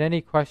 But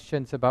any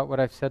questions about what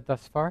I've said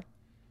thus far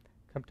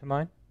come to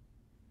mind?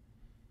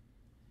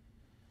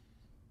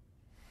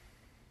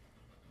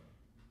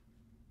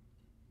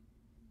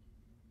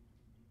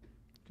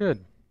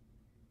 Good.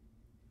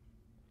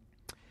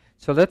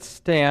 So let's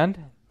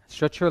stand,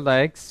 stretch your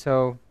legs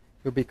so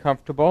you'll be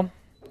comfortable.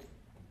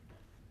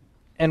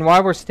 And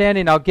while we're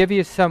standing, I'll give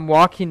you some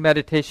walking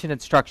meditation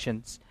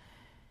instructions.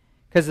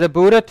 Because the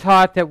Buddha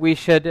taught that we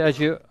should,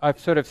 I've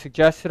sort of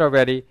suggested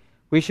already,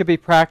 we should be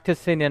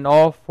practicing in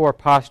all four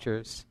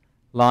postures: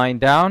 lying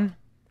down,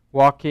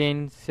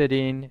 walking,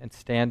 sitting, and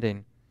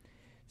standing.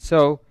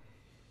 So,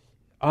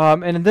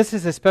 and this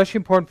is especially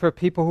important for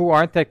people who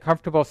aren't that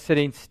comfortable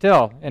sitting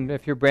still. And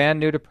if you're brand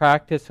new to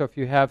practice, or if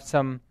you have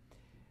some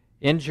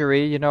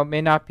injury, it may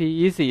not be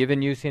easy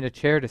even using a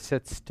chair to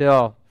sit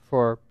still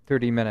for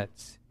 30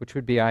 minutes, which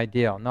would be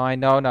ideal. Now, I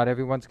know not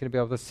everyone's going to be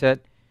able to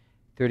sit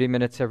 30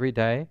 minutes every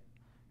day,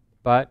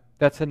 but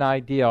that's an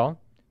ideal.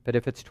 But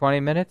if it's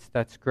 20 minutes,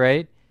 that's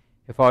great.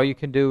 If all you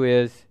can do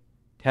is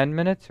 10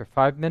 minutes or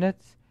 5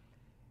 minutes,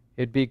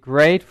 it'd be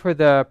great for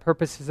the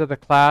purposes of the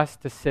class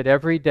to sit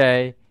every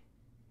day.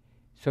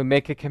 So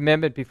make a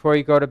commitment before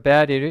you go to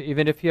bed,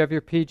 even if you have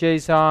your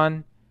PJs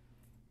on,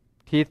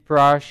 teeth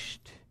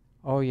brushed.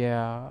 Oh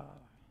yeah,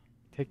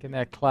 taking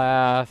that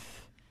class.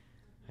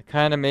 I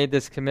kind of made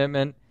this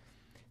commitment.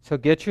 So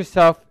get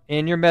yourself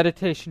in your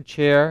meditation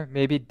chair.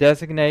 Maybe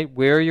designate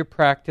where you're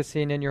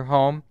practicing in your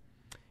home.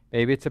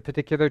 Maybe it's a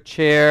particular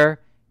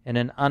chair in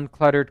an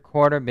uncluttered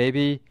corner.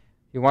 Maybe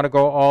you want to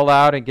go all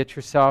out and get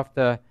yourself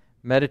the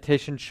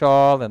meditation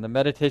shawl and the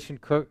meditation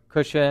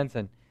cushions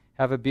and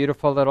have a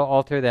beautiful little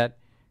altar that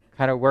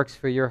kind of works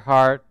for your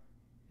heart,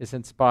 is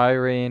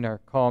inspiring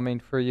or calming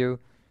for you.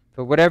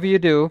 But whatever you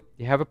do,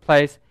 you have a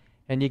place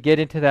and you get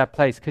into that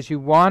place because you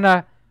want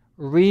to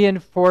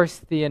reinforce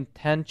the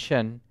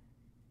intention,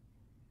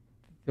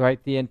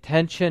 right? The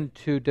intention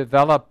to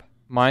develop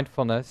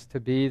mindfulness, to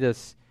be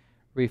this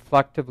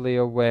reflectively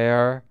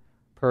aware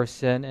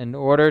person in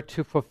order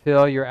to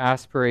fulfill your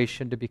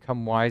aspiration to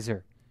become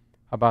wiser,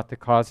 about the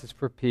causes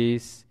for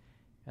peace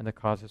and the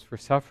causes for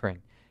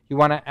suffering. You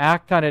want to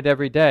act on it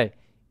every day,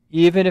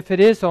 even if it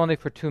is only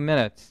for 2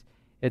 minutes.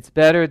 It's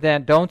better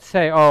than, don't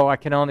say, oh, I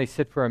can only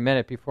sit for a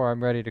minute before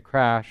I'm ready to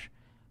crash,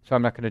 so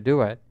I'm not going to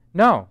do it.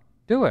 No,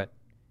 do it,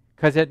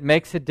 because it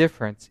makes a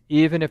difference,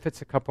 even if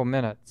it's a couple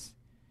minutes.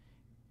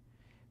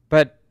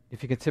 But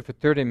if you can sit for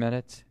 30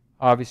 minutes,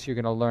 obviously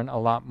you're going to learn a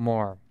lot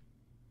more.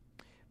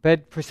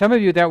 But for some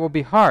of you, that will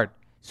be hard.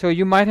 So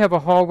you might have a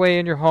hallway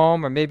in your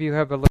home, or maybe you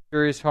have a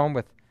luxurious home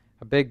with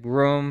a big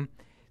room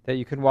that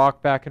you can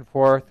walk back and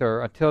forth,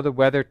 or until the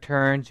weather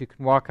turns, you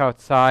can walk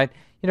outside.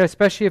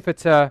 Especially if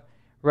it's a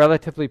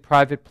relatively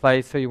private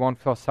place, so you won't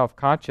feel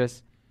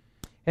self-conscious.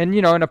 And,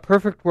 in a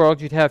perfect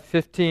world, you'd have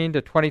 15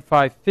 to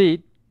 25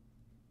 feet,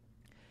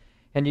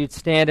 and you'd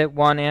stand at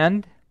one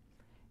end,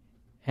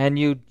 and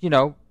you'd,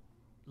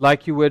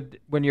 like you would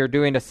when you're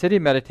doing a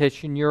sitting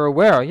meditation, you're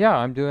aware, yeah,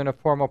 I'm doing a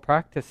formal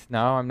practice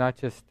now, I'm not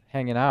just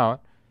hanging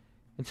out.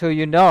 And so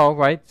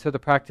right, so the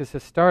practice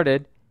has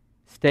started,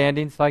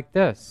 standing's like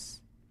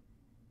this.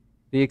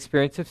 The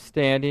experience of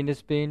standing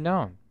is being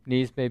known.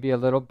 Knees may be a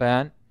little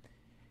bent,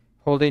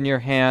 holding your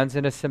hands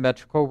in a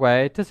symmetrical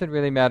way. It doesn't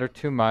really matter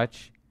too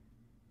much.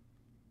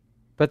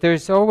 But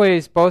there's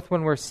always, both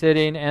when we're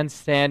sitting and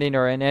standing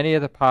or in any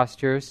of the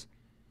postures,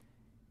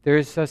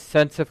 there's a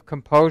sense of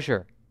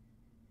composure,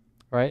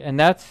 right? And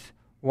that's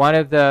one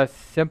of the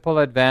simple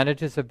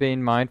advantages of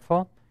being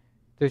mindful.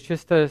 There's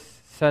just a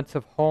sense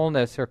of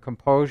wholeness or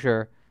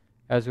composure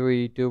as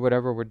we do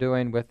whatever we're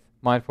doing with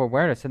mindful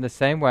awareness. In the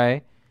same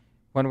way,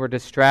 when we're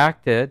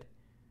distracted,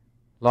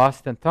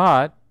 lost in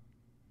thought,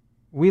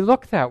 we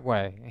look that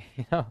way,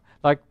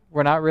 like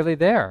we're not really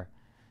there.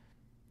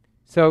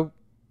 So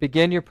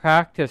begin your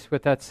practice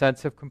with that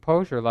sense of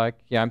composure, like,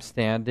 yeah, I'm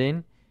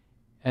standing,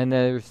 and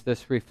there's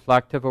this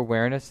reflective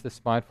awareness,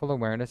 this mindful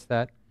awareness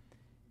that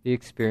the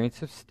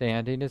experience of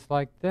standing is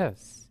like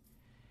this.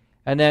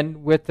 And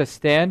then with the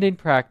standing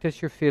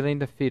practice, you're feeling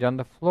the feet on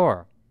the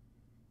floor,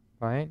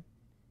 right?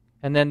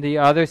 And then the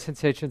other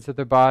sensations of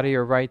the body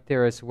are right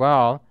there as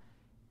well.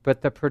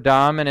 But the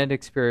predominant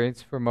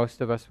experience for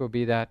most of us will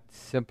be that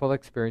simple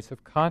experience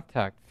of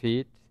contact,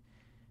 feet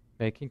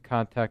making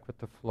contact with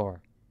the floor.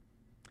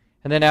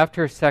 And then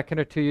after a second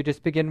or two, you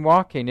just begin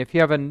walking. If you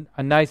have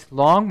a nice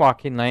long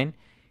walking lane,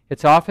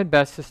 it's often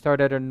best to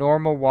start at a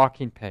normal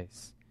walking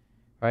pace,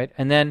 right?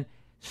 And then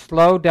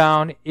slow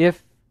down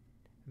if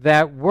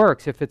that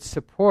works, if it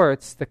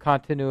supports the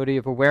continuity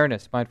of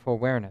awareness, mindful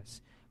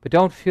awareness. But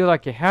don't feel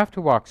like you have to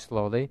walk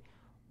slowly.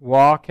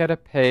 Walk at a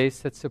pace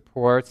that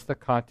supports the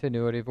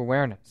continuity of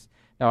awareness.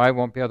 Now, I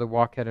won't be able to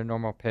walk at a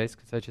normal pace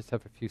because I just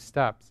have a few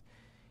steps.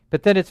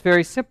 But then it's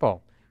very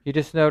simple. You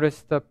just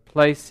notice the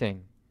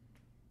placing.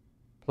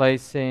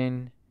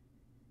 And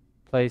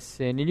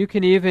you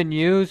can even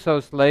use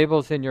those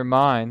labels in your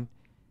mind.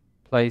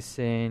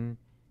 Placing,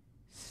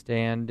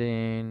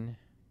 standing.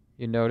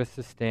 You notice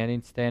the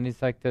standing.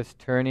 Standing's like this.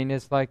 Turning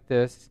is like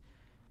this.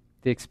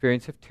 The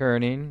experience of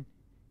turning,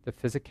 the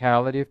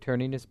physicality of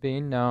turning is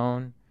being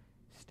known.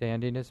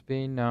 Standing is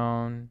being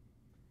known.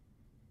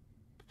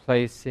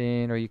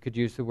 Placing, or you could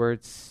use the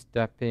word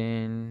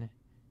stepping.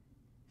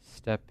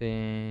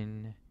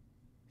 Standing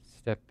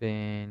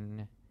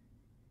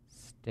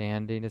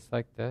is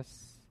like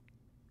this.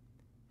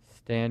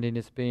 Standing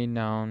is being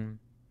known.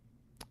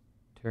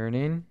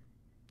 Turning's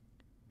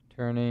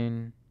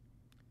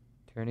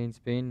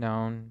being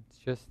known. It's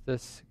just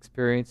this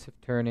experience of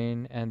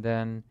turning and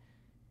then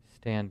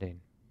standing.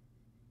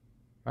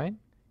 Right?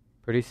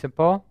 Pretty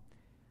simple.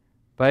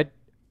 But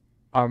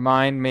our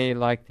mind may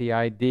like the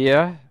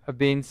idea of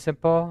being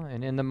simple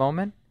and in the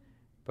moment,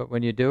 but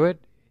when you do it,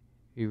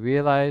 you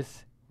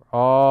realize we're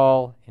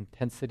all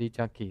intensity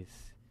junkies.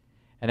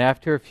 And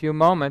after a few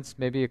moments,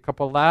 maybe a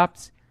couple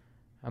laps,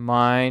 our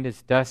mind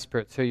is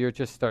desperate. So you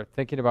just start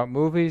thinking about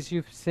movies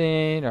you've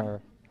seen or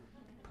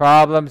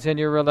problems in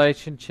your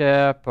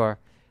relationship, but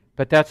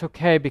that's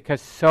okay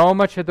because so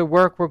much of the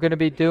work we're going to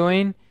be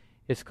doing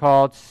is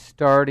called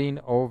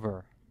starting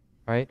over,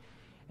 right?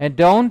 And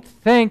don't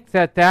think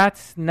that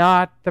that's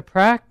not the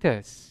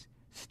practice.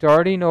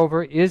 Starting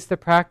over is the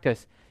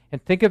practice.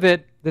 And think of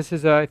it, this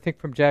is, I think,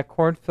 from Jack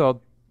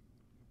Kornfield,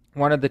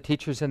 one of the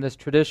teachers in this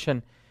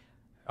tradition.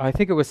 I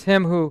think it was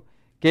him who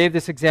gave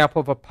this example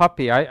of a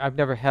puppy. I've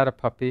never had a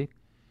puppy.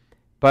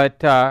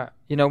 But,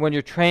 when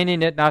you're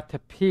training it not to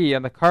pee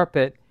on the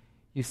carpet,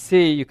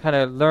 you kind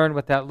of learn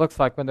what that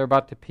looks like when they're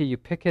about to pee. You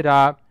pick it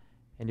up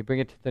and you bring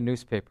it to the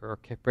newspaper or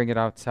bring it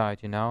outside,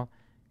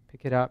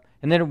 Pick it up.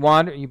 And then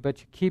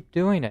but you keep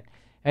doing it.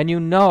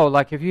 And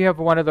like if you have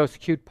one of those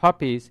cute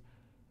puppies,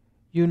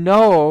 you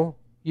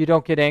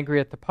don't get angry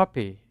at the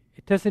puppy.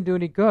 It doesn't do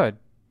any good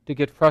to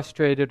get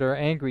frustrated or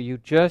angry. You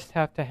just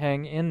have to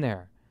hang in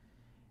there.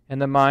 And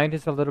the mind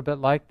is a little bit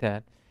like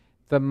that.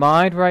 The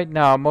mind right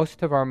now,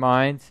 most of our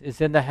minds,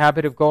 is in the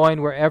habit of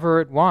going wherever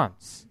it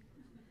wants,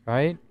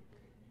 right?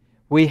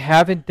 We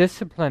haven't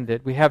disciplined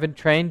it. We haven't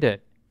trained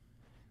it.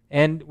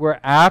 And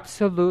we're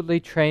absolutely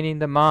training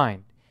the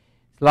mind.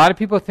 A lot of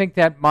people think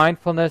that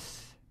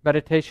mindfulness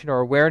meditation or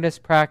awareness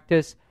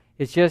practice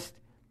is just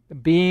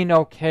being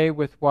okay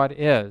with what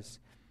is.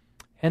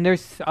 And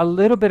there's a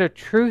little bit of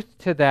truth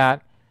to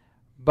that,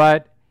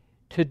 but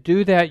to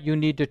do that you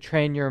need to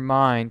train your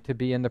mind to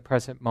be in the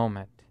present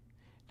moment.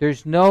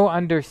 There's no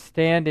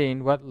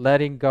understanding what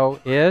letting go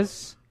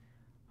is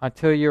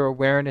until your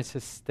awareness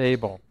is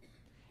stable.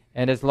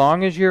 And as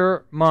long as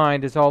your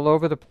mind is all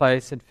over the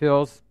place and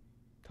feels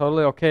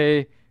totally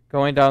okay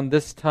going down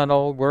this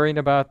tunnel, worrying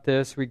about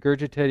this,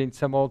 regurgitating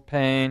some old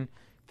pain,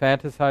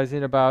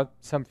 fantasizing about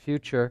some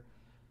future,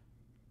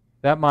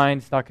 that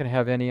mind's not going to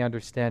have any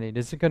understanding. It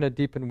isn't going to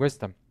deepen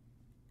wisdom.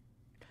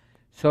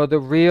 So the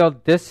real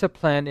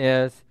discipline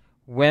is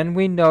when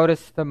we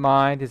notice the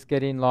mind is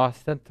getting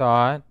lost in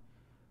thought,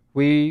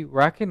 we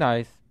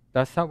recognize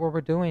that's not what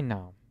we're doing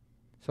now.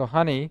 So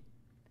honey,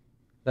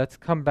 let's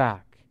come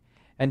back.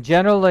 And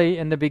generally,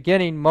 in the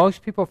beginning,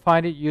 most people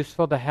find it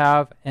useful to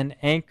have an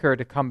anchor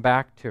to come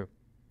back to.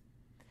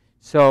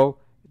 So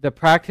the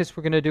practice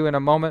we're going to do in a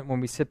moment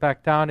when we sit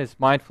back down is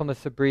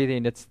mindfulness of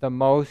breathing. It's the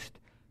most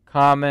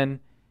common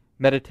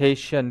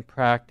meditation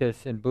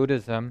practice in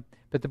Buddhism.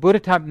 But the Buddha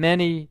taught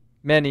many,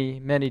 many,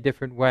 many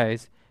different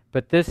ways.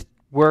 But this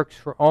works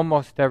for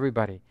almost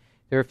everybody.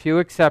 There are a few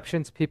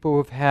exceptions, people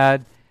who've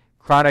had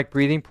chronic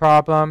breathing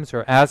problems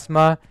or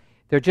asthma.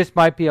 There just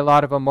might be a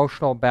lot of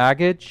emotional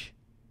baggage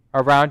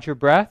around your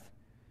breath.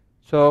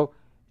 So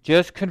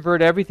just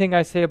convert everything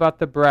I say about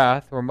the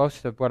breath, or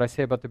most of what I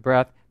say about the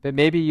breath, but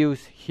maybe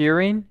use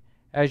hearing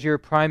as your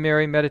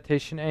primary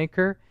meditation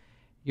anchor.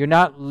 You're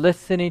not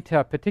listening to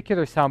a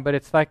particular sound, but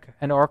it's like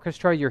an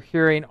orchestra. You're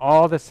hearing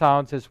all the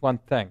sounds as one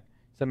thing.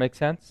 Does that make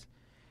sense?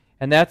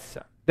 And that's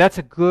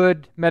a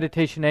good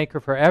meditation anchor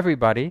for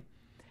everybody.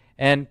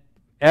 And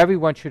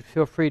everyone should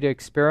feel free to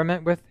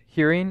experiment with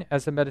hearing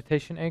as a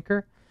meditation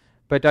anchor.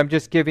 But I'm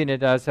just giving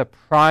it as a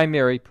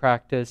primary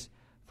practice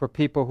for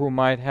people who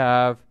might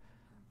have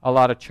a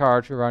lot of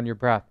charge around your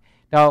breath.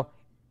 Now,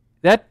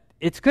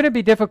 it's going to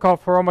be difficult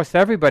for almost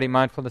everybody,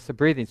 mindfulness of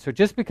breathing. So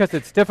just because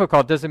it's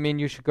difficult doesn't mean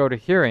you should go to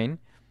hearing.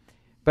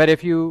 But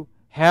if you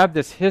have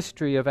this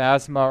history of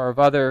asthma or of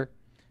other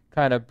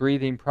kind of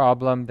breathing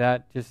problem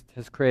that just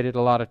has created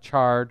a lot of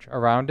charge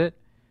around it,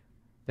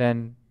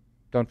 then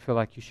don't feel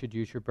like you should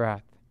use your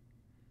breath.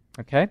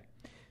 Okay?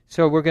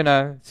 So we're going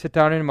to sit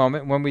down in a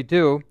moment. When we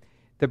do,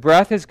 the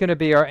breath is going to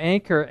be our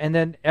anchor, and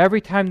then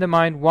every time the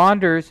mind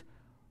wanders,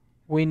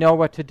 we know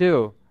what to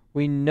do.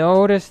 We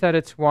notice that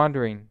it's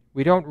wandering.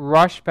 We don't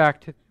rush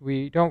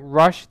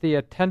the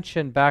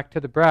attention back to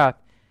the breath.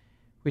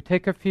 We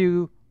take a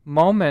few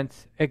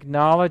moments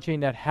acknowledging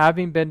that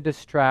having been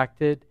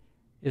distracted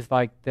is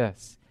like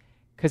this.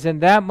 Because in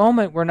that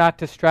moment, we're not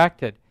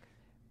distracted.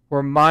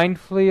 We're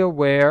mindfully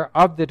aware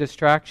of the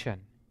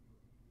distraction.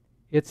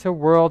 It's a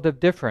world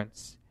of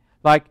difference.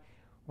 Like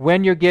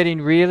when you're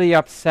getting really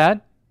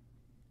upset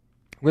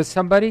with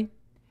somebody,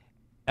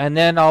 and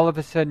then all of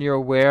a sudden you're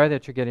aware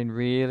that you're getting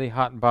really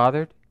hot and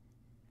bothered.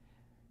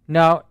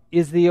 Now,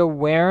 is the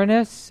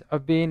awareness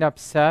of being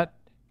upset?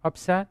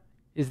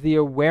 Is the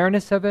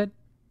awareness of it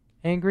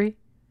angry?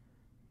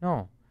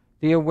 No.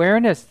 The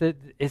awareness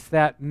is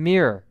that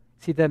mirror.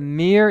 See, the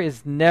mirror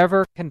is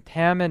never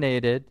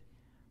contaminated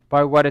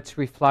by what it's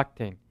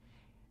reflecting.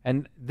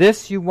 And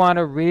this you want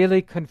to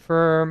really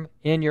confirm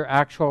in your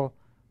actual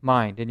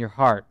mind, in your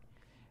heart,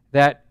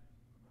 that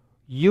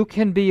you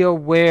can be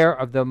aware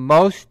of the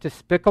most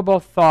despicable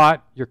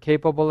thought you're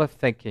capable of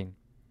thinking,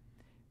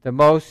 the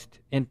most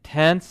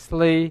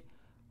intensely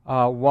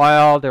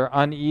wild or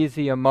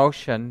uneasy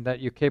emotion that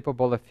you're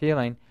capable of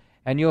feeling,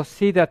 and you'll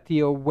see that the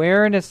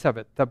awareness of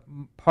it, the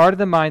part of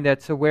the mind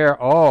that's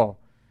aware, oh,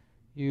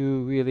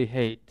 you really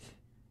hate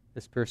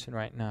this person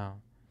right now,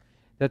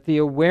 that the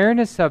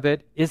awareness of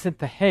it isn't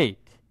the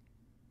hate.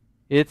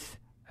 It's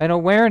an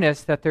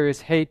awareness that there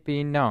is hate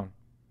being known.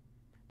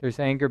 There's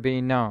anger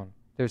being known.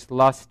 There's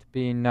lust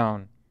being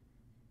known.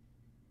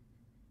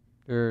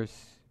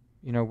 There's,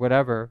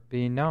 whatever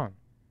being known.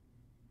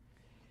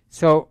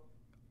 So,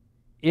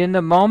 in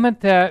the moment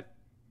that,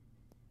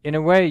 in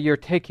a way, you're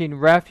taking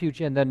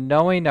refuge in the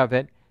knowing of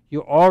it,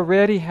 you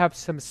already have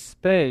some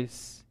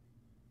space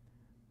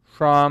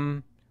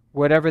from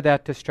whatever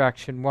that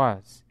distraction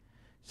was.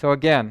 So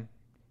again,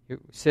 you're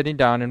sitting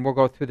down, and we'll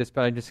go through this,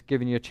 but I'm just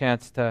giving you a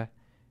chance to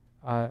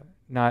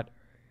not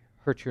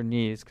hurt your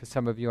knees, because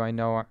some of you I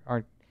know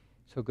aren't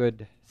so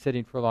good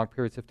sitting for long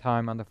periods of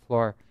time on the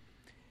floor.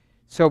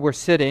 So we're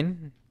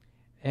sitting,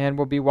 and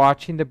we'll be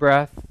watching the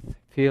breath,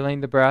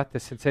 feeling the breath, the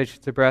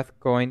sensations of breath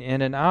going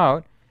in and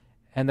out,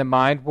 and the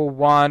mind will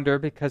wander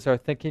because our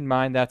thinking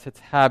mind, that's its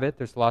habit.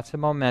 There's lots of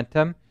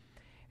momentum.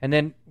 And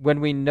then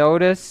when we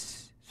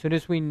notice, as soon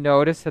as we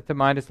notice that the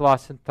mind is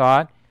lost in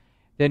thought,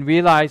 then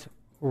realize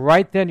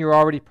right then you're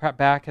already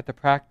back at the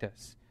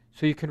practice.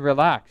 So you can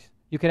relax.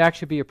 You can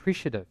actually be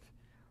appreciative.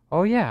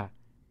 Oh yeah,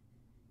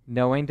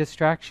 knowing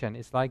distraction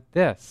is like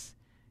this.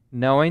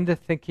 Knowing the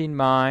thinking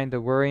mind,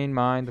 the worrying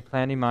mind, the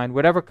planning mind,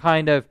 whatever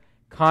kind of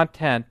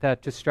content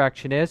that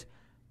distraction is,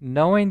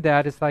 knowing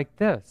that is like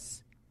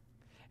this.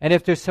 And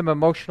if there's some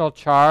emotional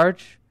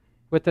charge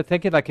with the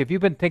thinking, like if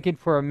you've been thinking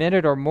for a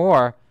minute or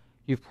more,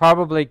 It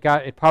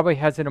probably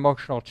has an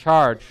emotional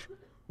charge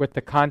with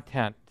the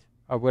content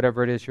of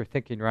whatever it is you're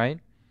thinking, right?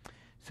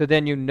 So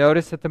then you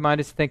notice that the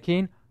mind is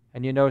thinking,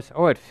 and you notice,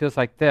 oh, it feels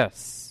like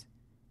this.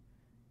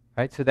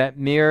 Right? So that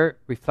mirror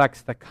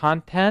reflects the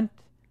content.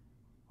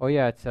 Oh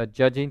yeah, it's a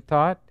judging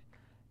thought.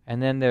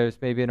 And then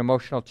there's maybe an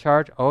emotional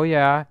charge. Oh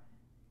yeah, it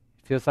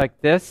feels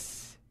like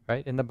this,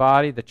 right? In the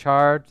body, the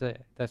charge,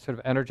 that sort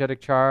of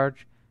energetic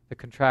charge, the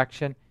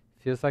contraction,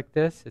 feels like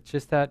this. It's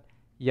just that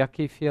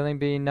yucky feeling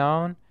being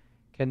known.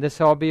 Can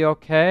this all be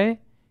okay?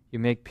 You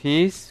make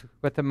peace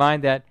with the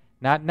mind that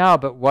not now,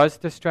 but was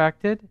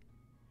distracted.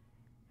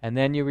 And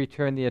then you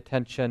return the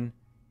attention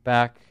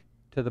back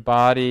to the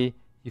body.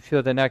 You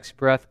feel the next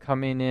breath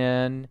coming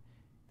in,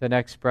 the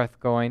next breath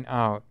going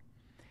out.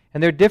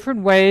 And there are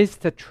different ways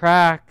to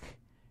track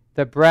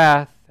the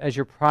breath as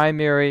your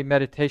primary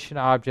meditation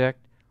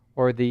object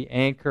or the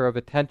anchor of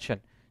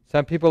attention.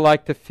 Some people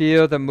like to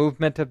feel the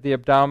movement of the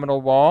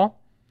abdominal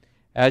wall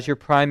as your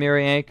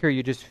primary anchor.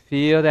 You just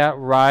feel that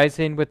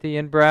rising with the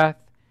in-breath,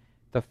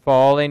 the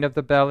falling of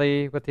the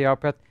belly with the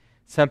out-breath.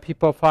 Some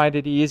people find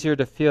it easier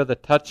to feel the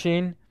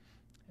touching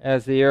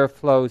as the air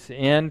flows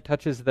in,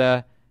 touches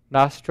the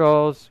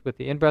nostrils with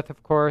the in-breath,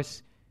 of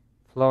course,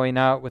 flowing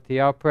out with the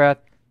out-breath.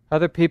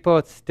 Other people,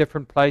 it's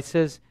different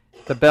places.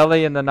 The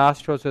belly and the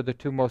nostrils are the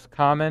two most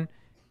common,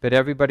 but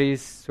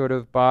everybody's sort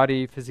of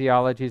body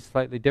physiology is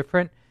slightly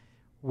different.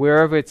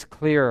 Wherever it's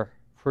clear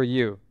for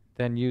you,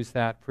 then use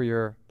that for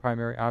your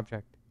primary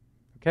object.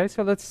 Okay,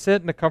 so let's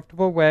sit in a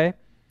comfortable way.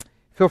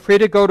 Feel free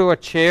to go to a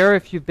chair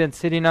if you've been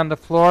sitting on the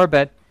floor,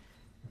 but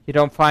you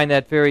don't find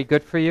that very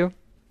good for you.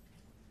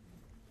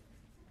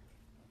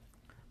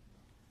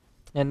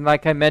 And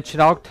like I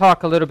mentioned, I'll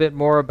talk a little bit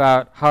more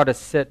about how to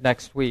sit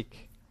next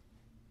week.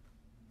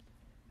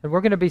 And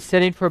we're going to be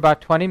sitting for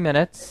about 20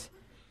 minutes,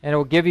 and it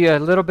will give you a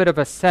little bit of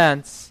a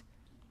sense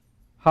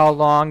how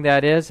long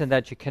that is, and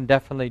that you can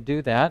definitely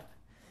do that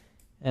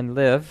and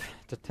live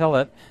to tell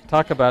it,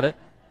 talk about it.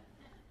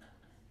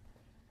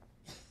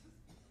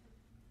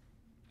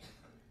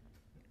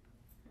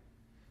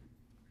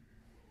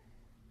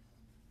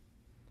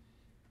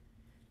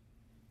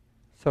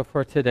 So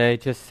for today,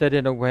 just sit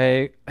in a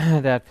way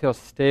that feels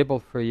stable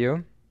for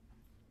you.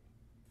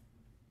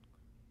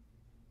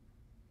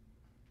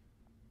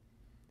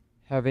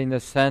 Having the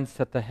sense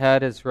that the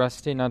head is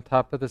resting on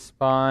top of the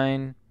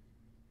spine,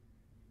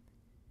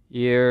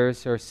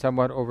 ears are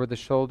somewhat over the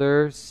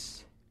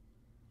shoulders,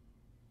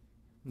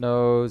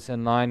 nose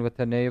in line with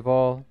the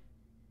navel.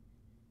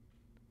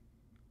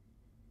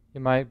 You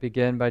might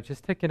begin by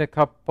just taking a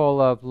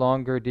couple of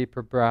longer,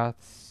 deeper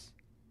breaths,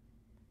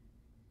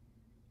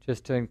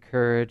 just to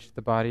encourage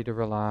the body to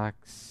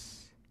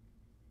relax,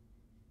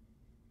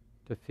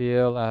 to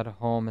feel at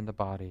home in the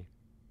body.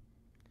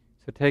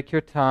 So take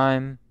your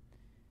time,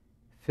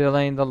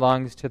 filling the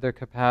lungs to their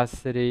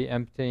capacity,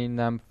 emptying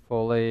them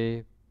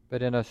fully,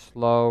 but in a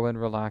slow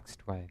and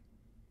relaxed way.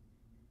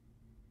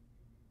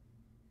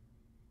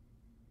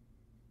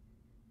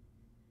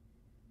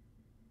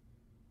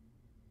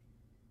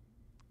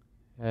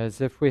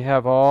 As if we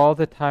have all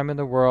the time in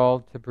the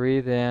world to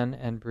breathe in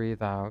and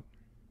breathe out.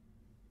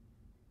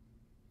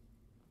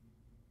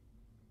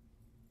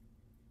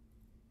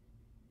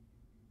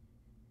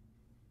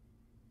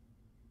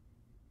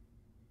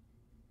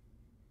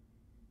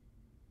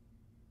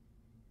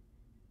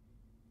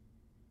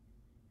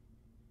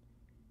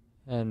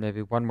 And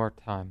maybe one more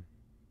time.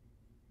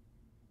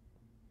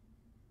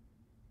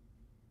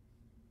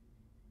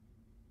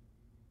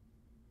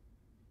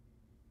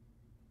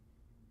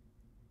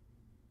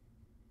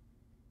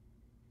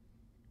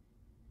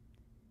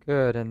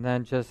 Good, and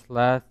then just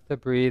let the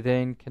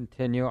breathing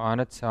continue on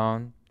its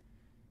own.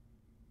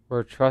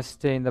 We're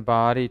trusting the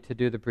body to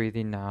do the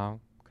breathing now,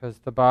 because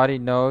the body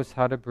knows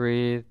how to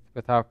breathe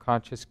without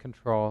conscious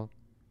control.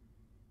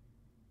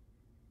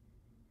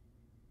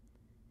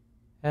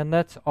 And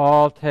let's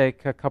all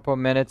take a couple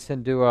minutes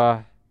and do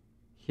a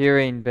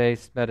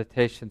hearing-based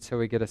meditation so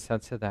we get a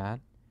sense of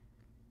that.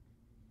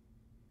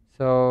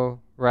 So,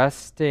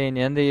 resting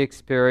in the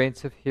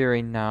experience of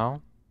hearing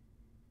now.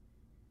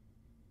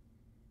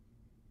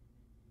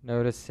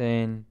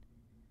 Noticing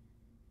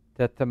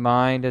that the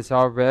mind is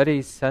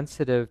already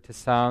sensitive to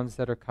sounds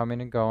that are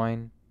coming and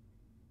going.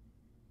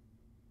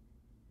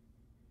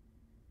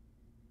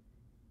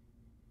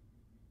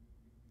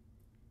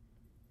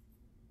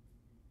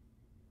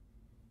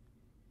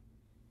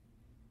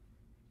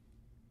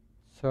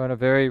 So in a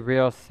very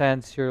real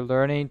sense, you're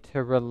learning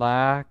to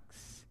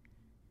relax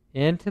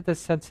into the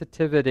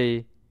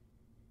sensitivity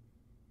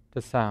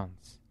to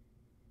sounds.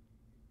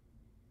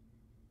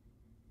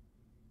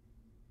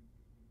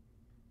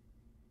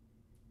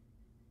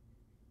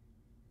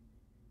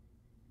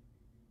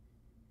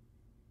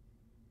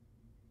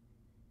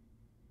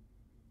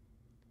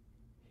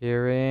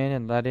 Hearing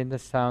and letting the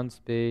sounds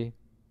be.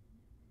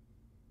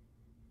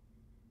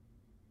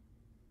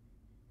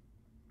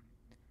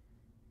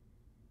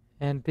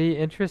 And be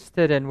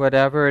interested in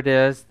whatever it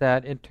is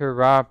that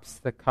interrupts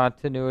the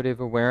continuity of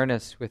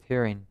awareness with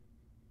hearing.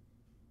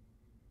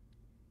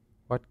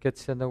 What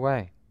gets in the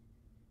way?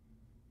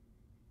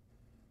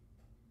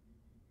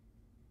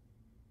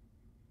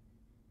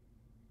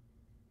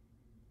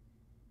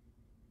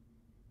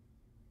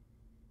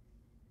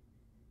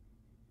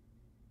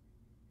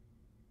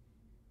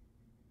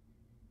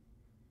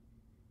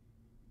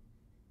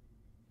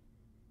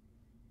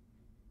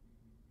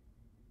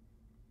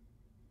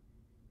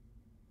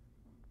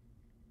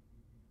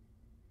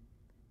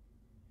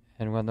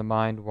 And when the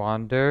mind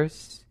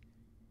wanders,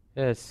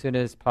 as soon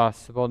as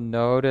possible,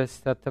 notice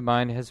that the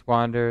mind has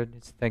wandered,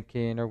 it's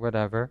thinking or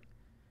whatever.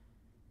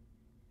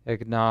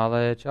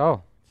 Acknowledge,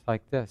 oh, it's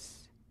like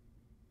this.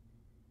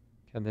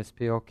 Can this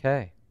be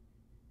okay?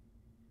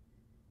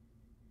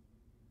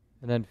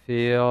 And then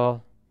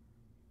feel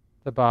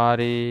the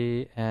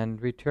body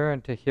and return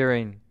to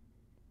hearing.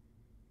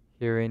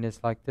 Hearing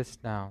is like this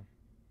now.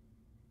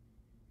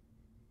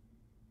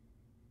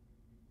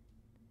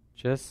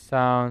 Just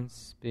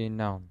sounds being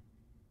known.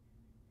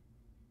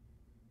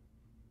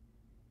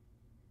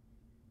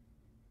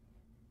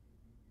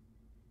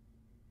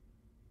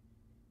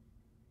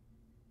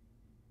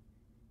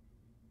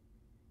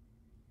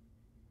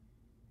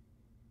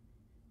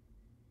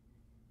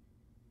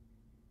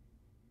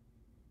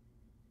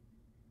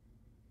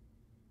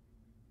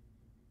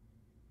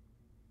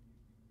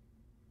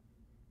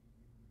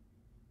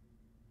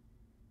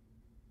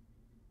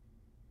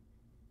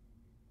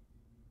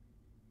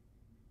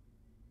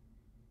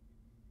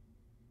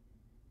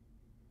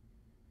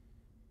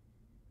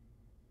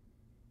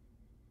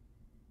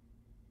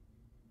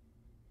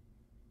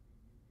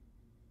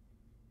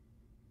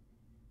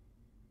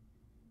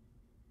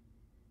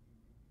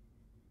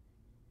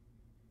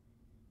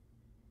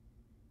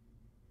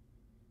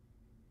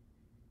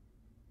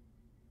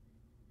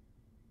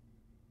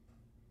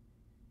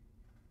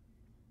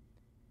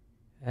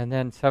 And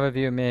then some of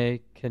you may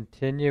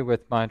continue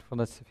with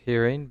mindfulness of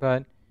hearing,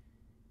 but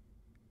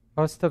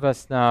most of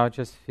us now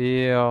just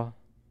feel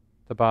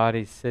the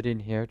body sitting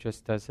here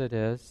just as it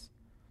is.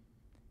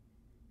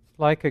 It's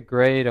like a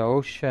great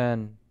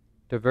ocean,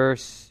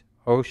 diverse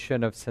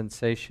ocean of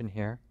sensation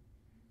here.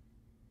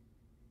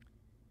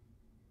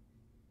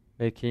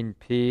 Making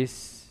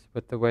peace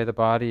with the way the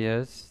body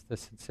is, the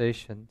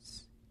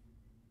sensations.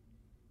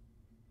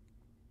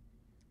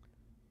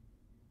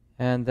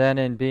 And then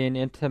in being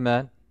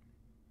intimate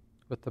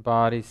with the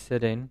body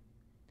sitting,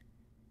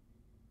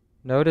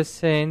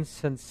 noticing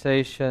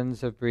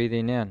sensations of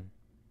breathing in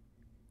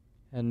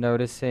and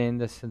noticing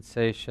the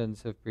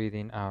sensations of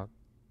breathing out.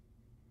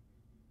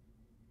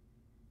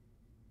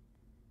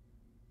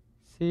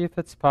 See if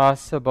it's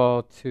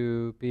possible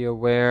to be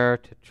aware,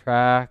 to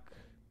track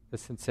the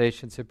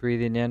sensations of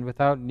breathing in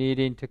without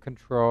needing to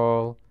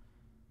control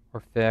or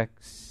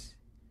fix.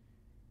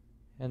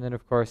 And then,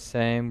 of course,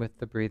 same with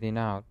the breathing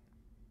out.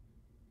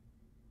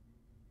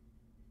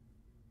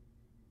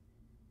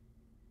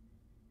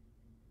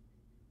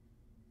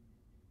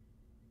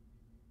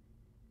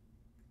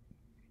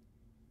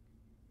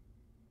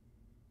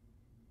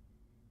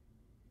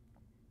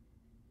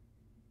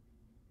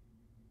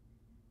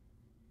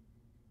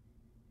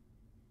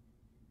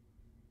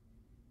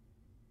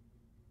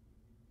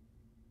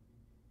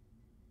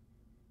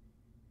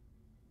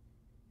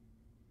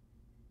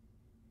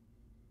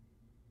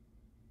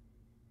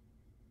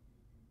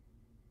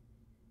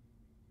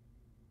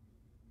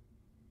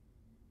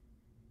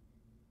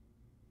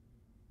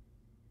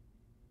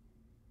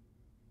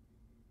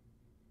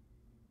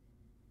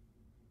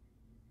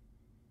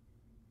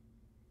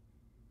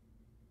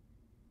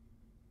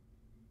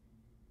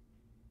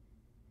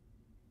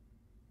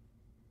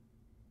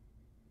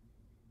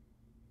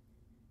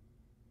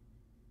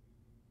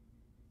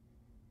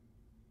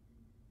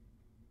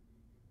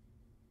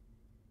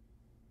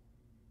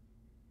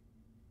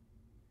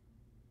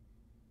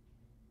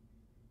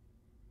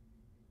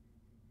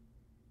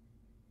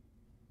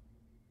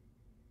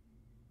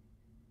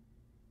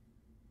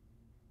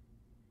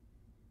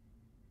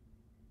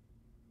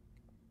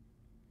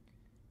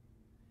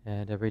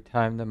 And every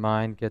time the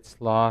mind gets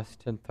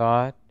lost in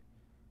thought,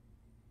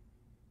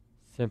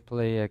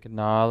 simply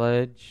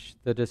acknowledge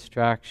the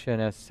distraction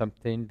as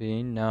something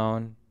being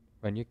known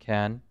when you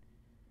can.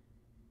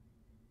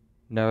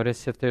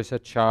 Notice if there's a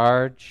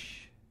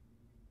charge,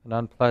 an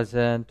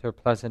unpleasant or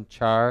pleasant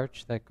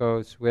charge that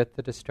goes with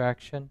the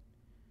distraction.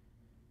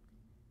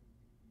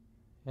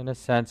 In a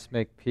sense,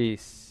 make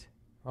peace.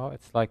 Oh,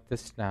 it's like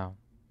this now.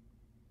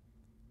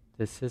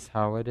 This is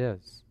how it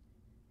is.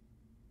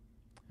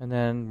 And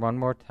then one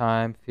more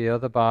time, feel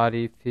the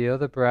body, feel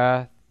the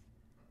breath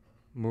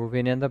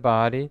moving in the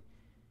body,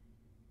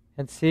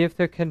 and see if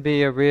there can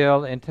be a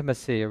real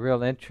intimacy, a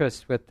real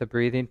interest with the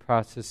breathing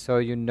process. So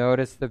you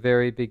notice the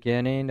very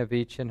beginning of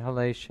each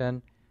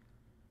inhalation,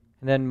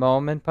 and then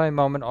moment by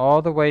moment,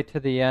 all the way to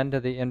the end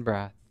of the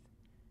in-breath.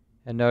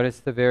 And notice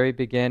the very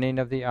beginning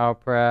of the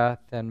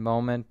out-breath, and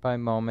moment by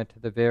moment to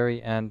the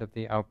very end of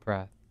the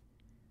out-breath.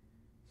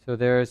 So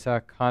there is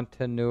a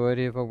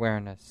continuity of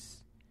awareness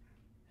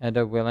and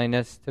a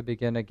willingness to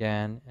begin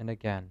again and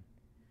again.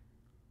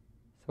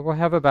 So we'll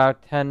have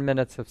about 10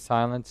 minutes of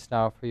silence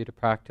now for you to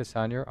practice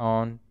on your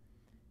own.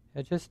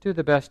 And just do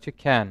the best you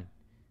can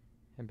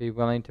and be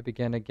willing to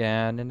begin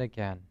again and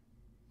again.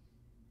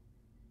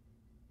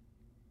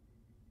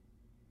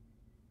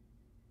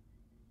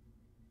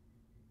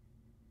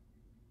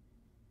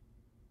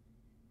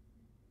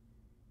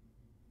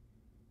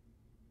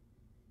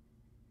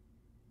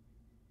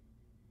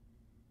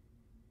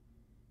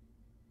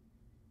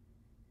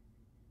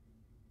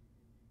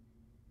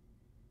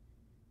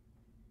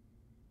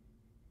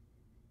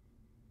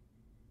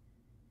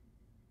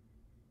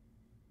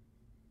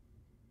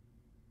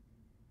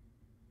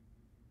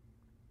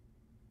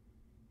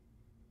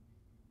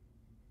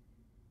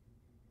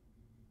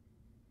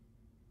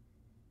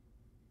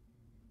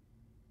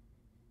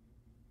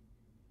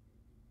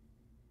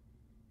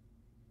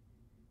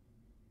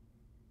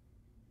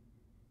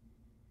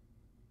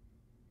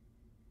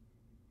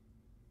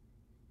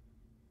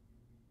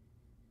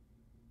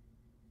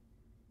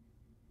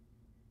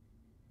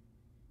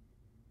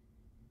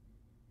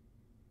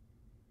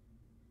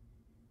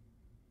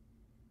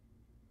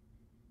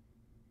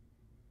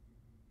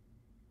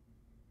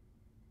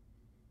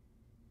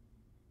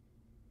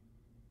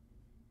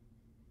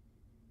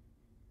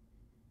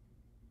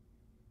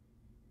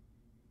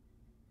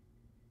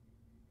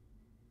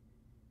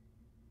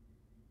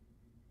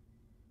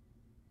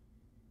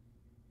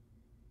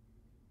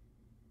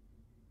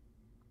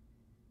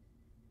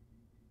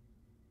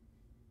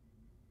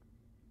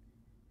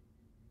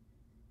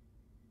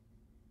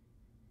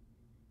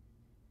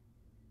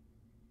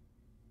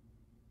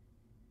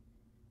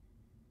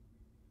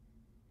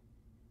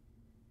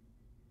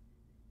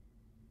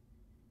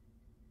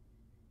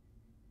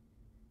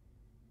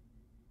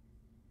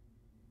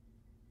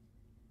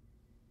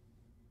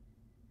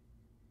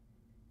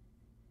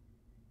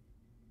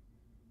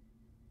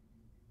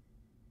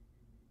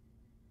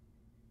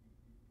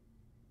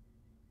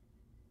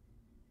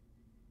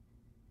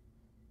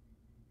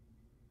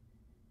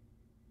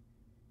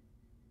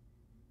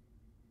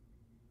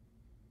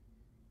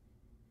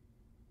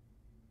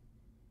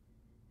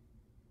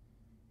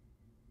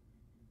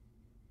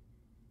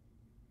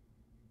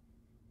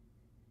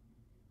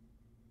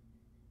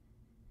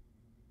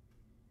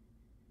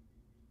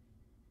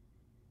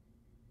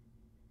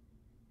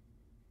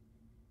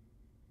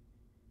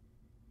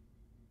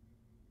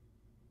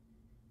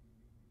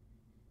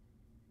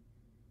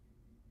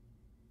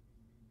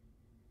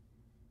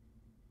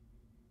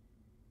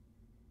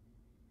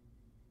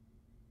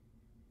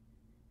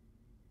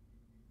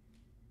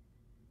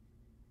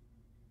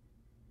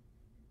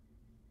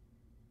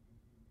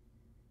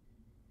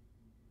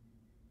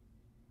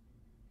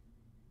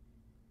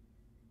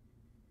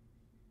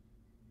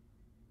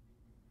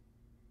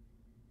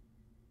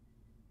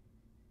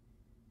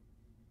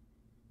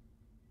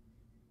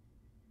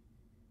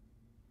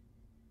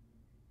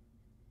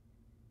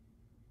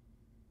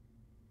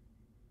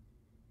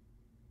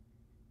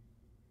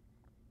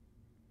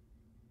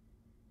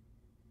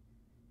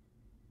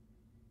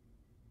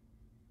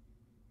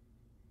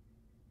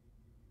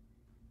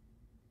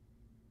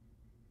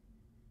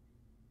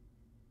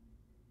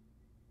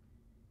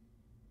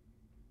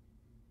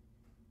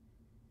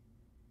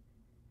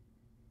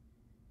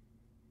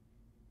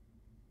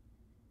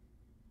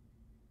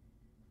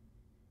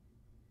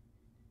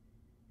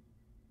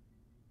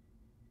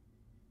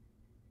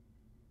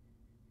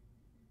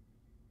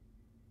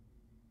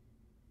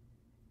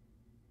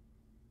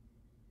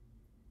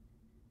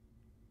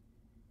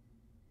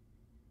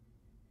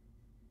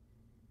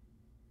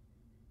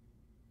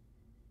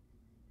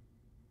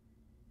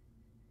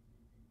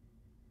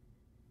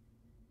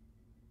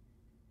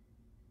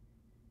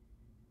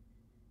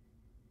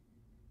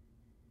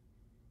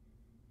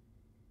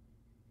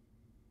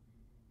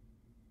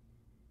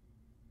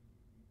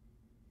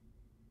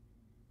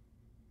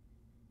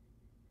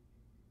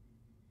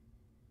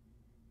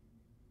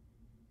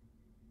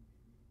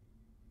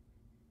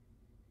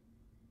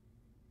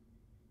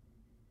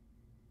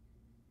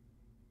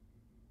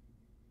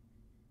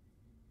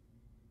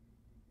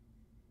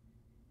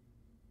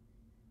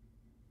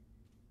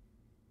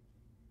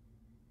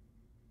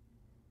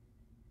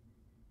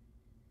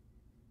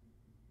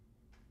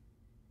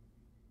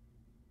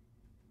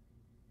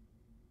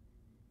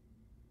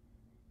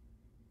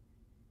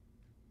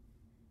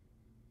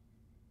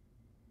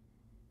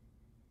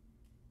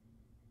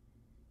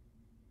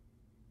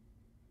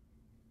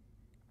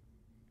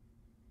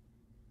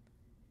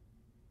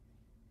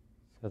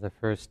 So the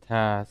first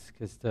task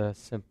is to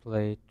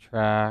simply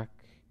track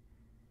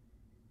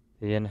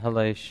the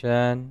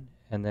inhalation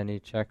and then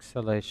each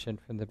exhalation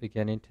from the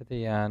beginning to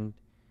the end.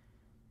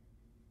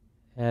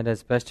 And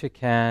as best you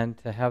can,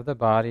 to have the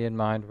body and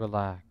mind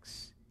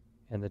relax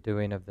in the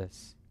doing of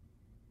this.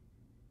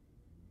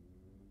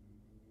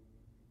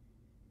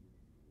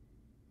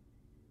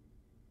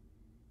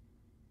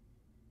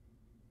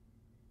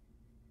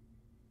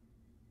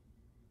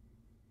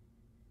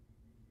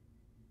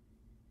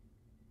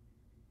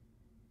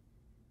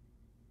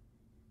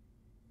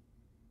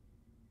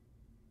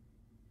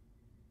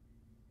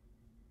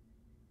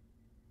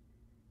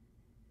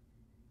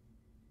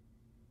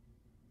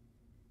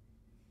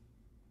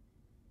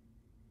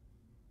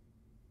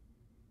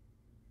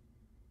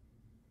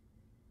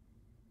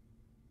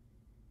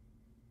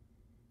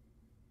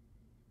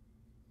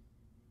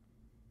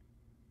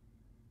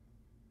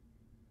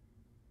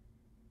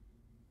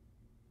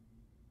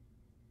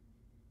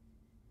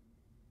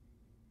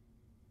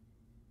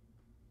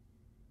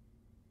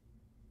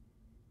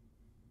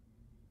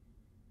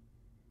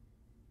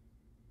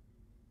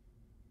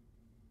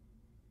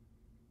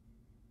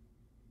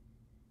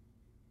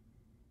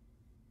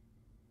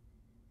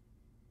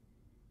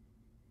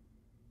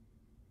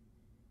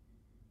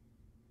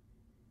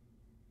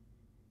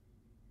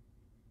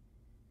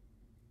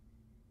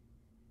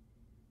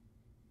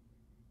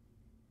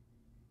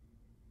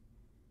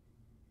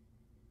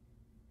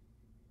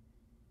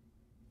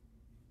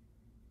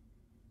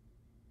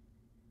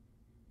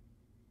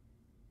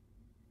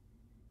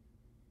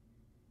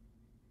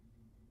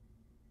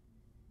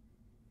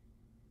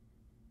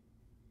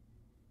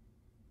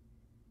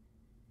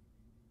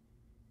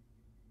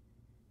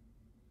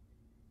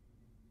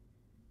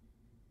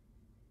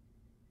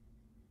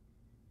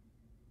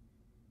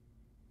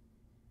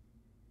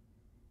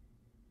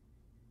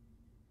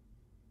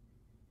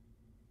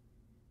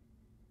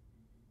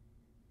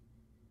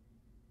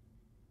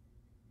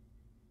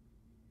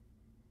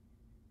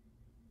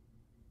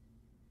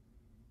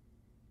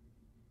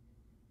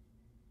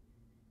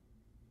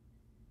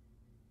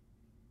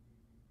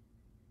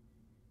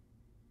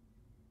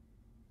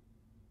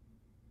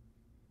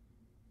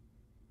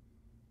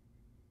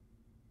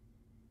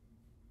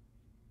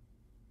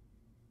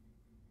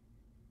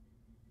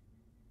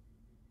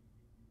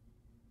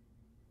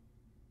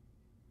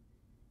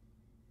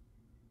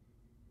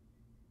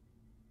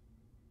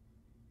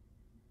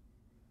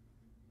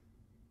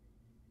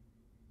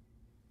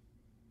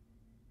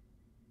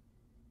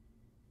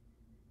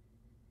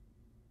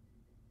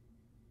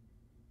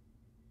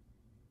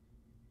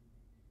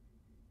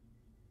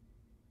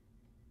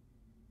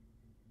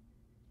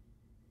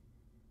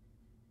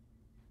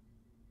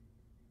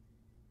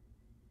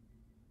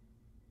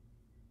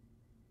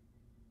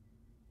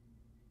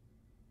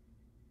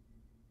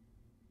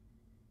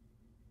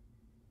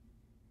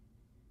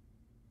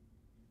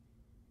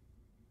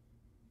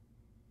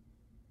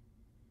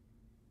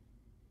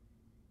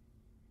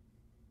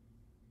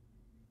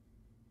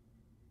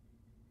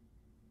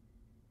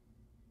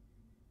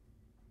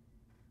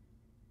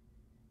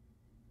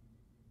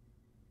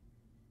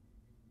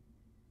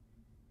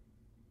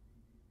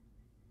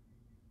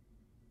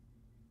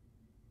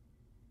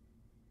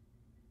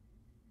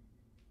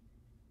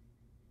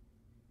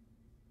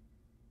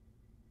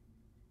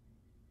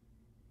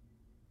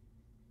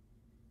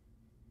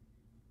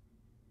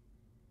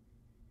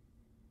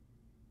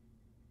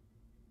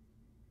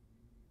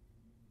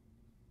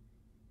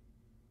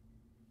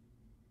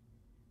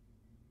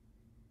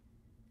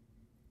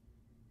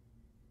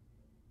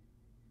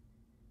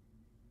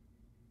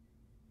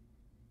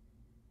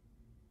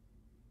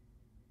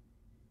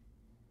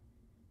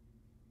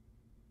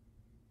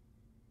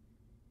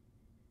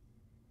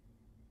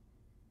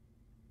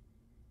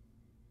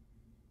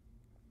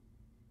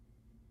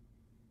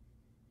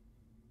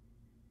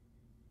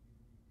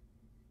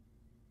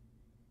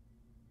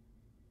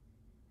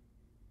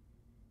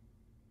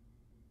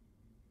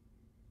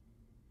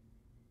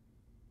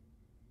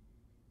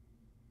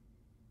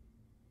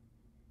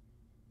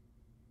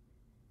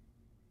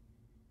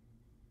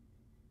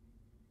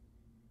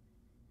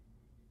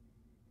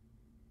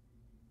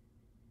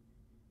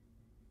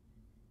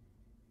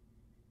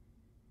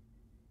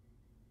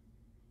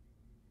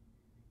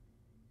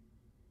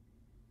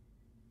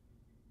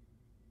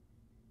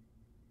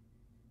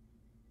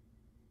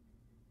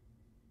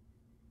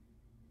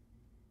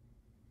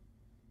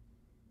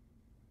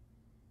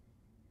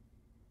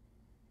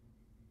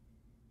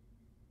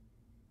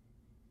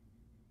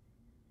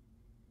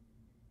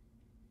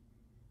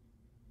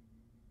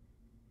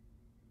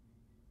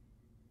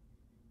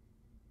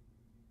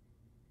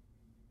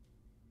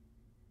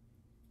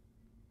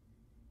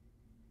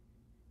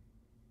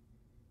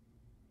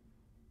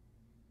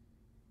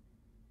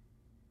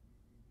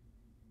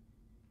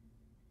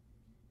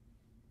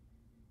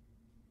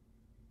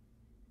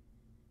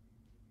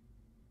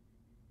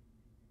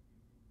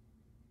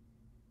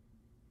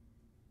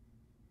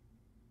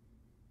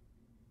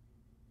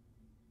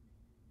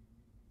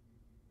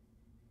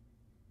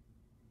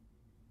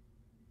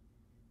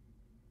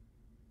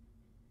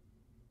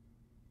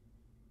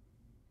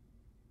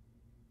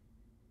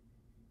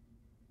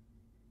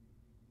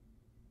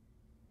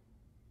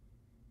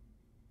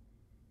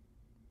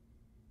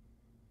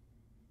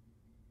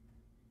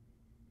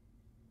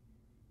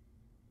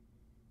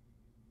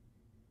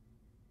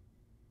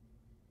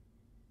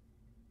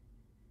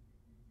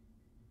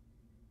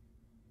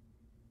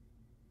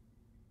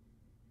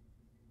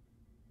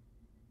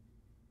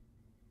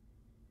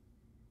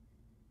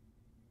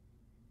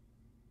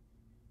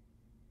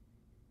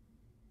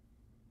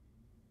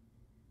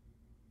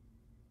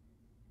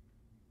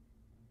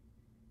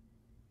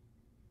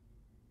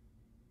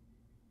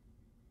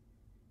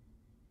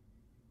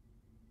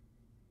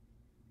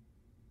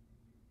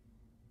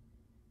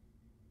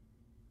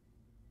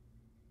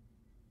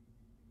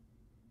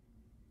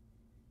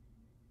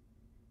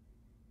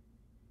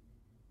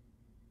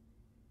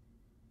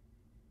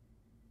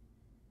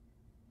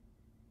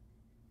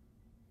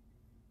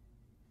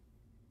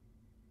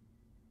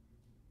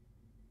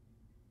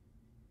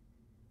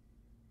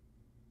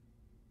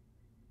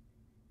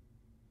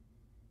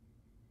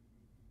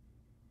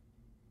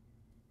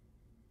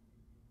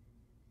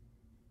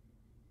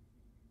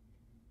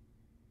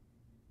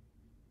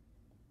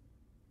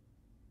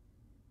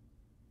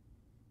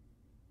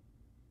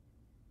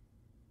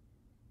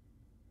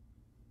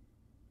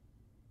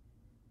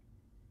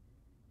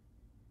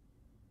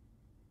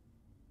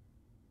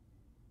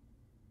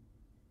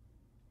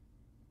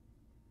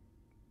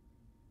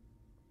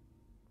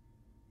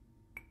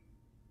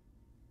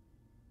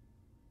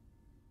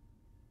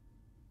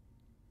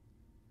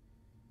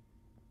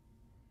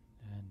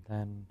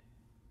 Then,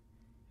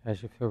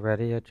 as you feel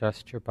ready,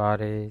 adjust your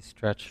body,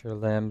 stretch your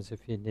limbs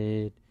if you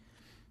need.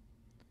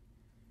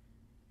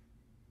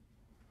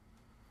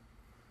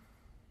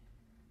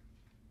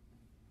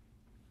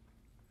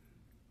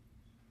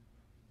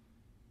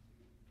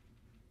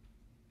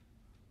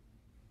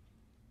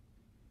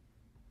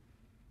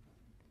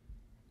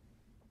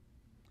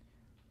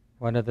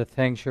 One of the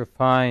things you'll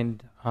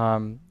find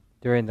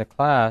during the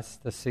class,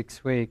 the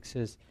 6 weeks,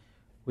 is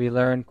we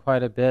learn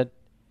quite a bit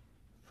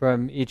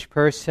from each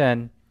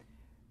person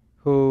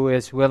who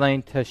is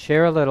willing to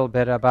share a little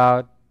bit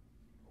about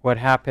what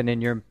happened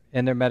in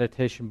their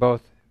meditation,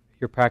 both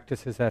your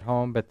practices at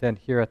home, but then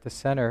here at the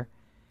center,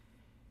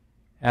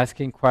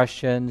 asking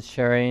questions,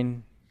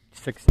 sharing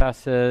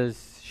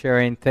successes,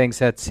 sharing things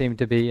that seem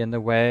to be in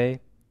the way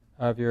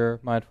of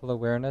your mindful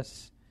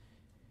awareness.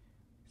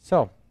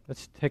 So,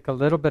 let's take a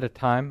little bit of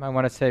time. I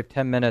want to save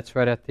 10 minutes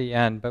right at the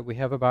end, but we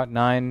have about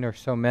 9 or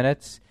so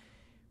minutes,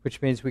 which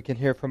means we can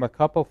hear from a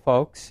couple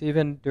folks,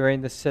 even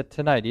during the sit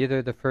tonight,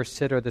 either the first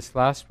sit or this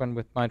last one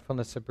with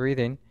mindfulness of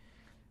breathing.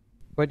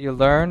 What you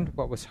learned,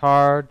 what was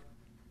hard,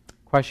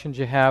 questions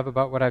you have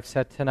about what I've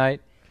said tonight.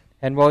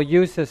 And we'll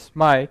use this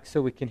mic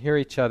so we can hear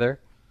each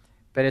other,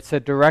 but it's a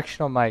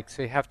directional mic,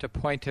 so you have to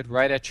point it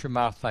right at your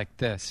mouth like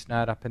this,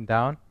 not up and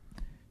down.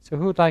 So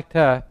who would like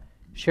to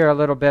share a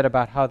little bit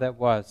about how that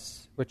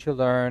was, what you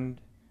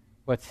learned,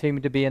 what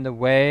seemed to be in the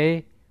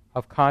way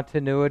of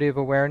continuity of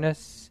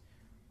awareness,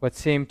 what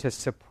seemed to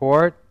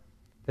support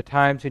the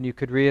times when you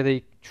could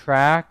really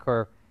track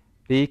or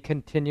be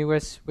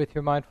continuous with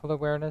your mindful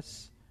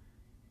awareness?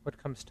 What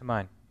comes to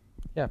mind?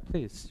 Yeah,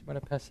 please. You want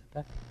to pass it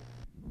back?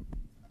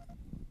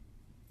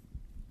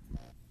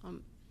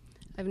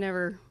 I've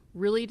never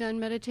really done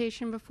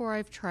meditation before.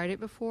 I've tried it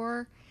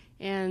before,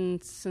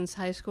 and since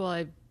high school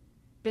I've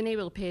been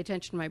able to pay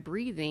attention to my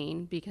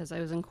breathing because I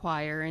was in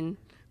choir and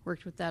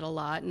worked with that a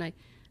lot. And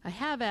I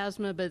have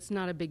asthma, but it's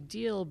not a big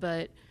deal.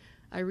 But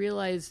I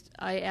realized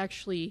I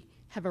actually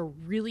have a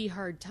really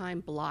hard time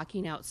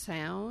blocking out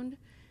sound.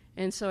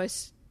 And so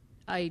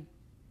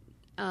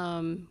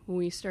when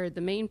we started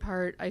the main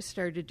part, I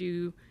started to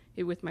do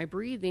it with my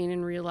breathing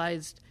and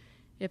realized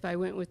if I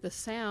went with the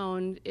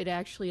sound, it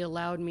actually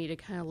allowed me to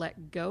kind of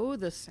let go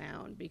the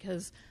sound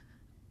because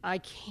I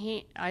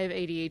have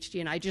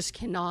ADHD and I just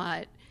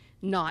cannot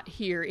not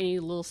hear any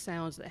little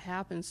sounds that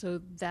happen. So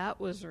that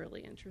was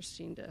really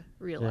interesting to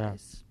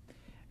realize. Yeah.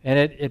 And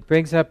it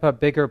brings up a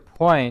bigger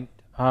point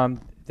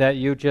that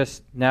you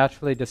just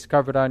naturally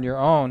discovered on your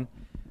own,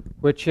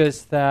 which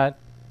is that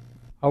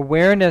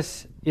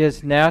awareness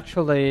is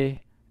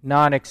naturally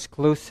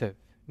non-exclusive.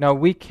 Now,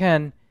 we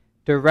can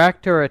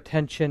direct our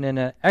attention in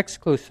an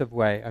exclusive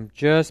way. I'm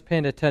just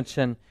paying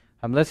attention,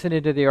 I'm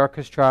listening to the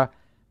orchestra,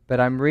 but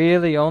I'm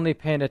really only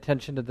paying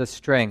attention to the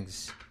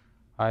strings.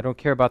 I don't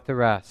care about the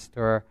rest.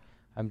 Or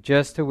I'm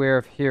just aware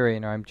of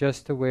hearing, or I'm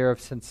just aware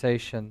of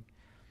sensation.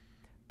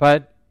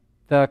 But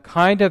the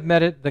kind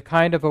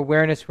of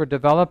awareness we're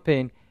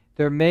developing,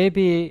 there may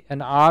be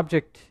an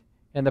object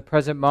in the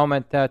present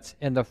moment that's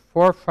in the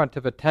forefront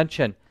of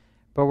attention,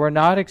 but we're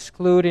not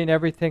excluding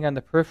everything on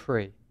the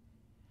periphery.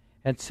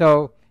 And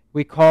so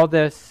we call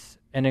this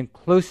an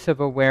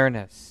inclusive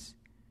awareness.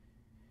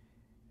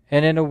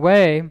 And in a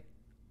way,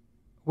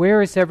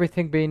 where is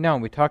everything being known?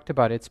 We talked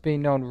about it. It's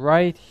being known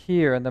right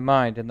here in the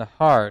mind, in the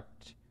heart.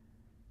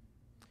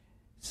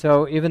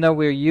 So even though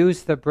we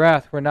use the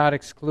breath, we're not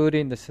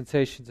excluding the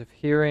sensations of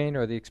hearing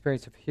or the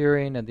experience of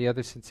hearing and the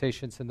other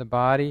sensations in the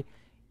body,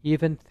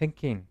 even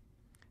thinking.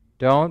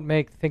 Don't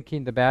make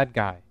thinking the bad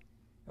guy.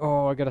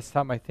 Oh, I got to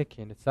stop my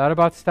thinking. It's not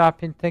about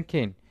stopping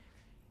thinking.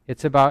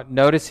 It's about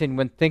noticing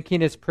when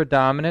thinking is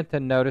predominant,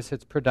 then notice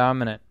it's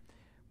predominant.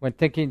 When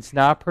thinking's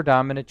not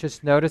predominant,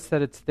 just notice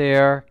that it's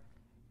there,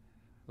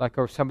 like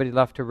if somebody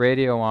left a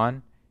radio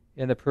on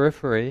in the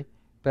periphery,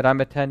 but I'm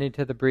attending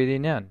to the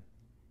breathing in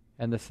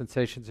and the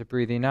sensations of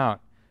breathing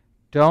out.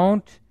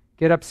 Don't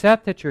get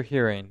upset that you're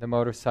hearing the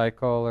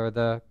motorcycle or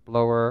the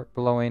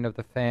blowing of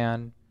the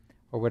fan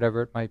or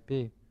whatever it might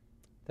be.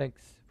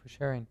 Thanks for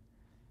sharing.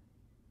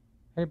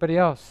 Anybody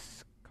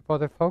else? A couple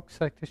other folks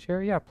like to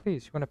share? Yeah,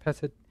 please. You want to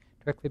pass it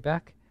directly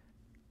back?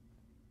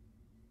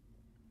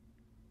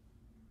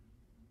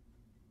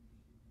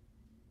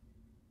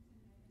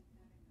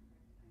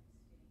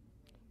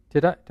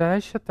 Did I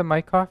shut the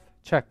mic off?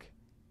 Check.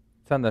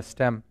 It's on the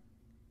stem.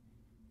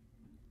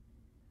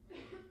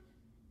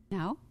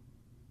 Now?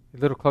 A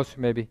little closer,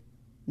 maybe.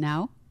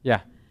 Now?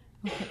 Yeah.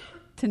 Okay.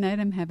 Tonight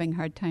I'm having a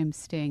hard time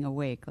staying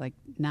awake, like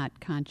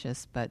not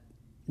conscious, but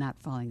not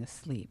falling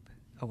asleep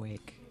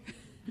awake.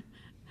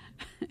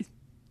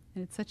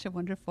 And it's such a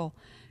wonderful,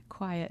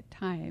 quiet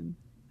time.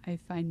 I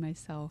find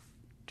myself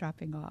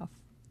dropping off.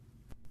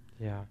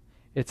 Yeah.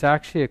 It's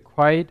actually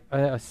quite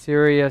a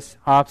serious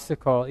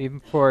obstacle, even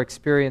for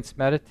experienced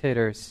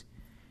meditators,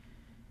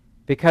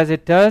 because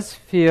it does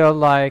feel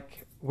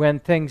like when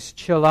things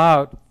chill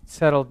out,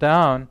 settle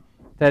down,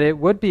 that it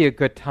would be a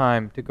good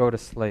time to go to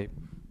sleep,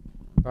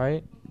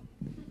 right?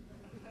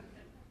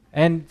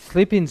 And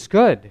sleeping's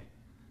good.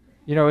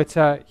 it's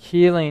a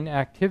healing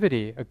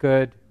activity, a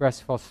good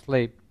restful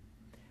sleep.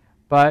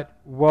 But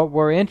what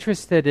we're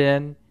interested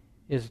in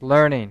is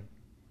learning.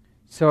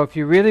 So if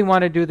you really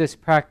want to do this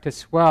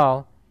practice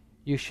well,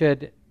 you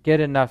should get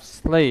enough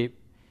sleep.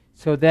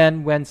 So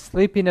then when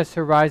sleepiness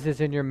arises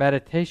in your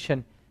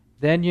meditation,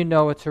 then you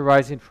know it's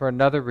arising for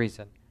another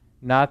reason.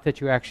 Not that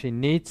you actually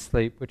need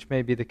sleep, which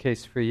may be the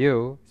case for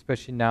you,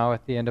 especially now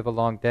at the end of a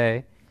long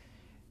day.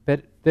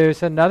 But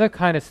there's another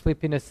kind of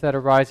sleepiness that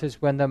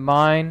arises when the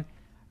mind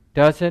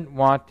doesn't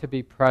want to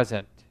be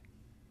present.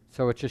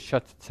 So it just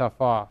shuts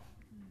itself off.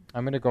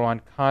 I'm going to go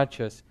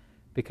unconscious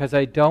because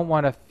I don't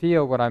want to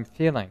feel what I'm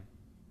feeling.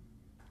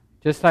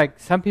 Just like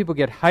some people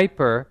get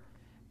hyper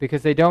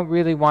because they don't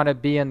really want to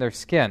be in their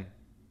skin.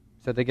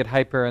 So they get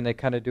hyper and they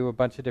kind of do a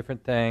bunch of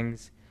different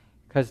things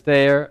because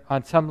they're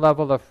on some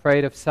level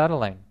afraid of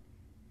settling,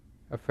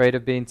 afraid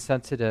of being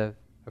sensitive,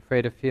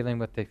 afraid of feeling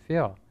what they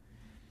feel.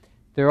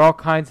 There are all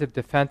kinds of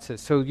defenses.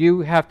 So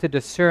you have to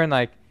discern,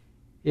 like,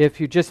 if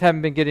you just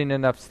haven't been getting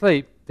enough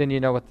sleep, then you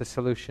know what the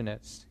solution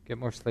is. Get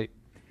more sleep,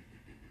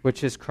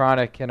 which is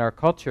chronic in our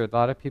culture. A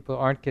lot of people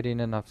aren't getting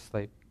enough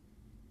sleep.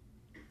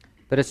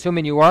 But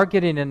assuming you are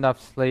getting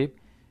enough sleep,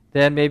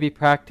 then maybe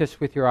practice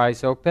with your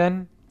eyes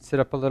open. Sit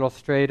up a little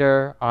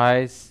straighter.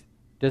 Eyes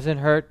doesn't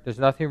hurt. There's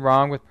nothing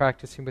wrong with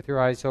practicing with your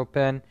eyes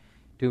open.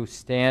 Do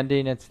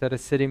standing instead of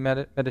sitting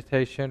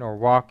meditation, or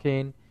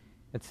walking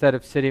instead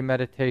of sitting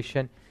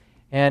meditation.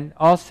 And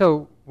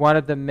also, one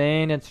of the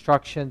main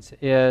instructions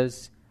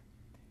is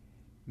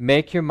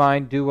make your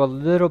mind do a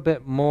little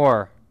bit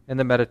more in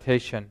the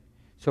meditation.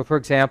 So, for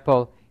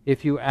example,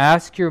 if you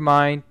ask your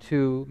mind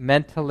to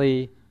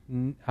mentally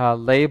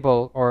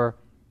label or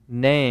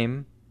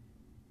name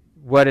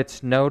what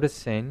it's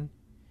noticing,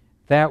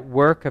 that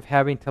work of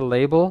having to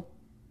label,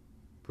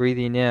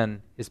 breathing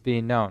in, is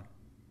being known.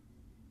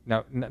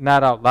 Now,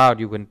 not out loud,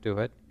 you wouldn't do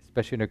it,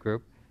 especially in a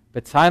group,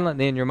 but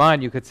silently in your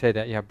mind you could say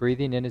that, yeah,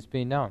 breathing in is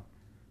being known.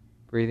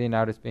 Breathing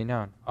out is being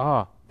known.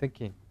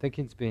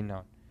 Thinking's being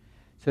known.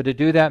 So to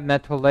do that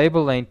mental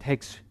labeling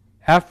takes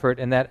effort,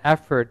 and that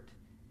effort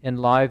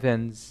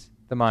enlivens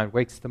the mind,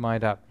 wakes the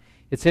mind up.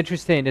 It's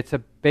interesting, it's a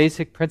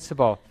basic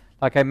principle.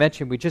 Like I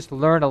mentioned, we just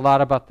learn a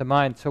lot about the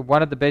mind. So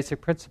one of the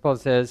basic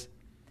principles is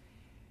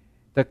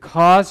the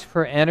cause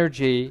for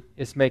energy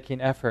is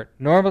making effort.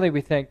 Normally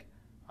we think,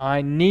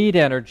 I need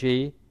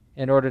energy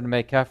in order to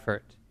make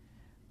effort.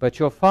 But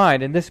you'll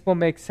find, and this will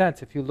make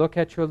sense if you look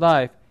at your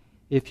life,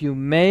 if you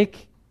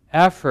make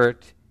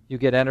effort, you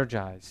get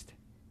energized.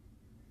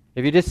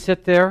 If you just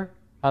sit there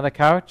on the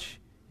couch,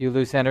 you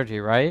lose energy,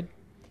 right?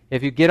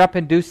 If you get up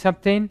and do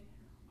something,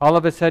 all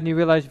of a sudden you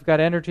realize you've got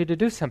energy to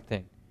do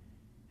something.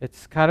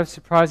 It's kind of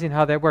surprising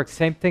how that works.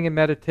 Same thing in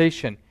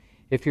meditation.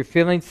 If you're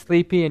feeling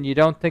sleepy and you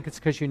don't think it's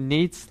because you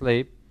need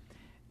sleep,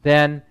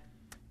 then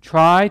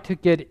try to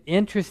get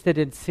interested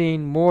in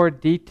seeing more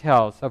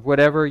details of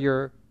whatever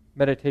your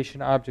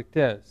meditation object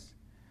is.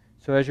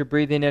 So as you're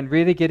breathing in,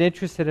 really get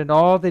interested in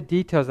all the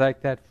details,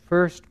 like that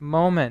first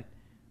moment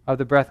of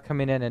the breath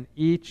coming in, and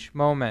each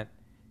moment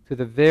to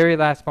the very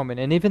last moment,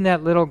 and even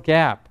that little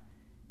gap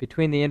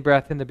between the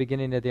in-breath and the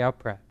beginning of the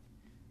out-breath.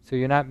 So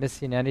you're not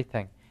missing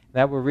anything.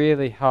 That will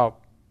really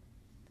help.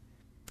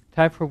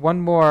 Time for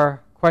one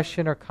more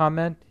question or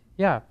comment.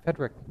 Yeah,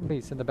 Frederick,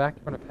 please, in the back.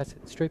 You want to pass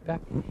it straight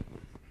back?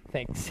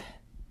 Thanks.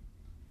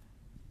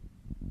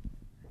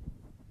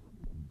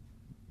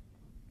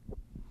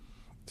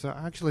 So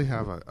I actually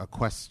have a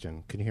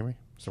question. Can you hear me?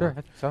 Sure,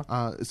 I think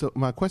so. So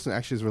my question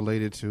actually is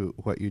related to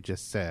what you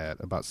just said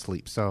about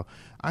sleep. So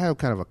I have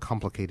kind of a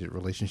complicated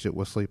relationship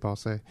with sleep, I'll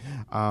say.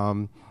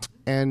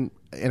 And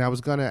I was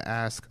going to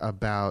ask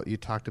about, you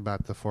talked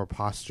about the 4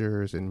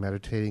 postures and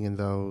meditating in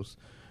those,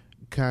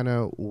 kind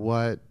of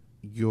what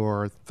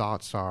your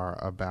thoughts are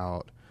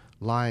about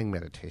lying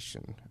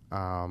meditation,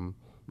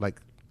 like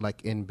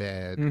in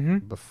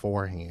bed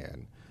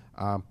beforehand.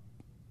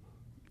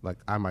 Like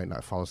I might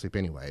not fall asleep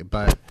anyway,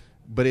 but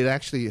it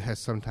actually has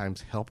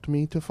sometimes helped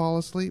me to fall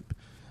asleep.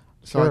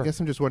 So Sure. I guess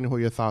I'm just wondering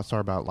what your thoughts are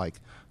about, like,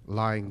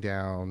 lying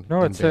down.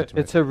 No,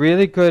 it's a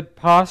really good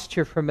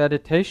posture for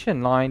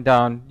meditation, lying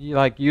down,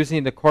 like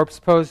using the corpse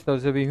pose,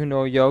 those of you who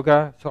know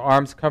yoga, so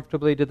arms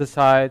comfortably to the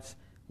sides,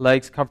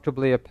 legs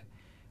comfortably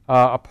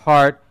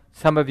apart.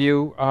 Some of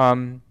you,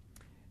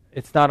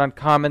 it's not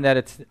uncommon that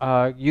it's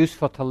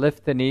useful to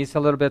lift the knees a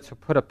little bit, so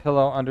put a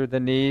pillow under the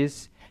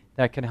knees.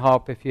 That can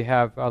help if you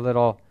have a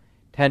little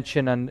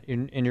tension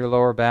in your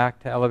lower back,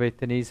 to elevate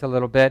the knees a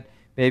little bit.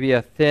 Maybe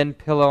a thin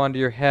pillow under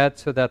your head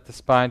so that the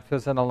spine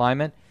feels in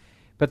alignment.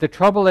 But the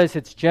trouble is,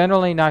 it's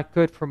generally not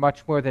good for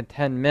much more than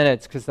 10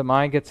 minutes because the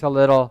mind gets a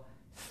little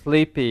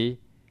sleepy.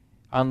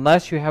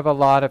 Unless you have a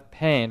lot of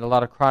pain, a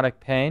lot of chronic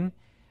pain,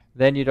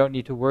 then you don't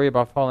need to worry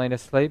about falling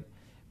asleep.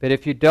 But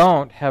if you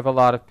don't have a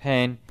lot of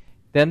pain,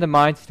 then the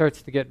mind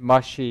starts to get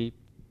mushy,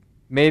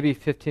 maybe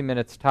 15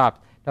 minutes tops.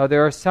 Now,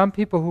 there are some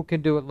people who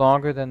can do it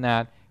longer than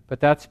that, but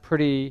that's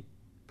pretty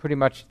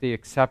much the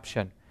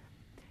exception.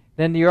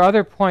 Then your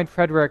other point,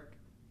 Frederick,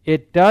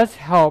 it does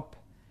help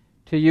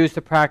to use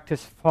the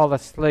practice fall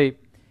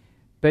asleep,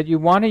 but you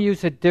want to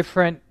use a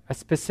different a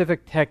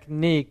specific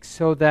technique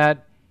so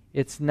that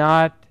it's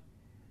not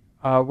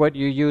what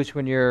you use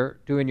when you're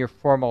doing your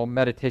formal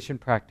meditation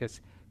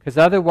practice. Because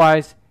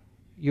otherwise,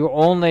 you'll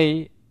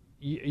always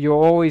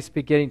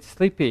be getting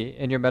sleepy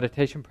in your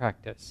meditation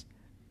practice.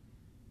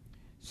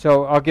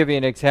 So I'll give you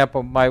an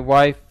example. My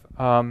wife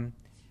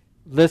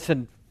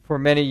listened for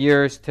many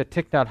years to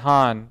Thich Nhat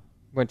Hanh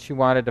when she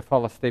wanted to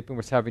fall asleep and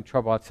was having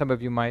trouble. Some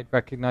of you might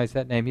recognize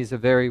that name. He's a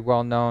very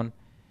well-known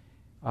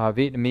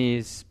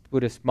Vietnamese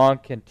Buddhist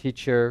monk and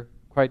teacher,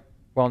 quite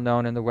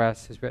well-known in the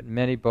West. Has written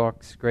many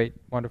books, great,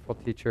 wonderful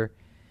teacher.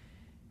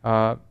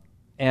 And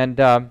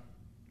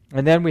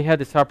then we had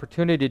this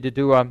opportunity to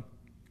do a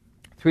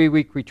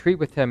 3-week retreat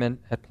with him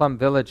at Plum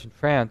Village in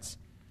France.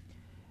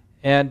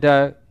 And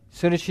as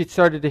soon as she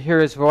started to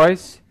hear his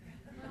voice,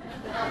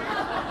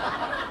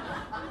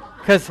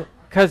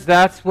 because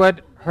that's what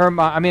our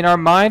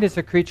mind is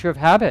a creature of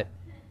habit.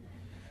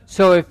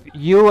 So if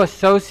you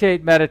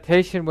associate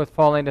meditation with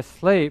falling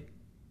asleep,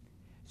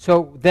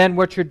 so then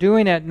what you're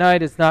doing at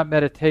night is not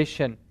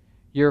meditation.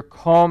 You're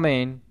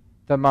calming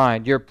the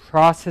mind. You're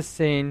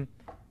processing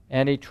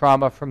any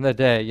trauma from the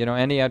day,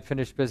 any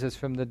unfinished business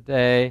from the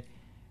day.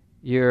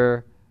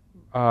 You're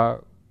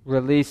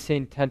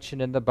releasing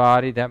tension in the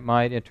body that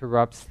might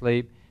interrupt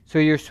sleep. So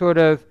you're sort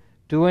of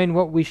doing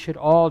what we should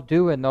all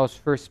do in those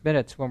first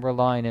minutes when we're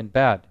lying in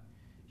bed.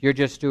 You're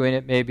just doing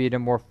it maybe in a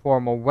more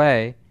formal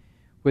way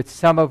with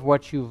some of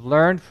what you've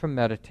learned from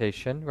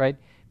meditation, right?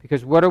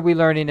 Because what are we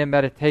learning in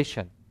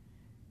meditation?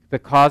 The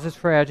causes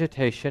for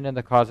agitation and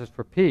the causes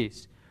for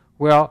peace.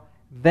 Well,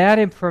 that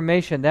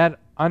information, that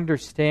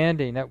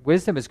understanding, that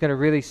wisdom is going to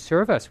really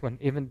serve us when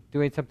even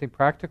doing something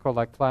practical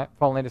like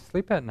falling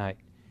asleep at night,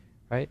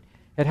 right?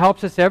 It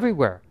helps us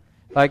everywhere.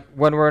 Like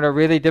when we're in a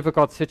really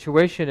difficult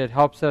situation, it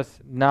helps us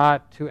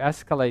not to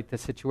escalate the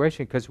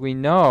situation because we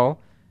know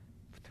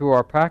through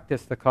our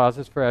practice the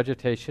causes for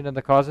agitation and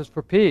the causes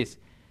for peace.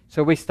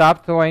 So we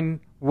stop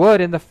throwing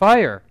wood in the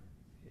fire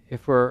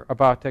if we're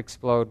about to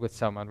explode with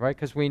someone, right?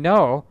 Because we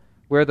know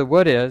where the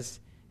wood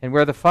is and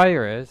where the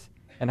fire is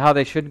and how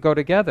they shouldn't go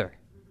together,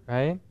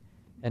 right?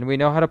 And we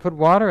know how to put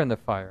water in the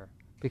fire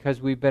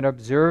because we've been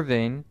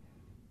observing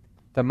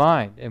the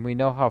mind and we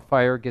know how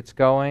fire gets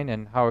going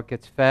and how it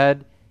gets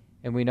fed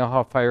and we know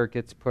how fire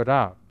gets put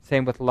out.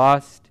 Same with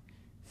lust,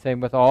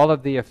 same with all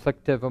of the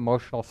afflictive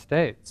emotional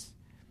states.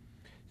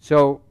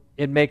 So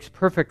it makes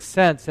perfect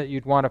sense that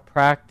you'd want to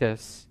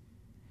practice,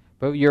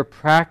 but you're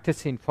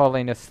practicing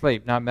falling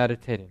asleep, not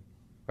meditating,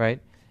 right?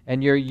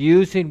 And you're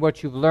using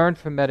what you've learned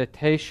from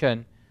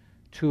meditation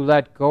to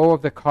let go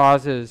of the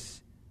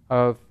causes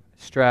of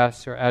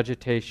stress or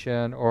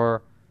agitation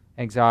or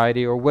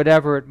anxiety or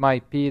whatever it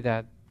might be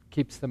that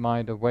keeps the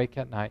mind awake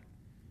at night,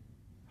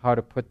 how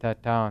to put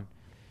that down.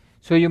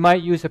 So you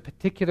might use a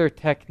particular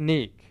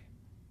technique.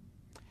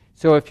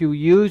 So if you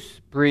use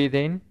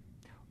breathing,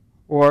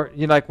 or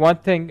like one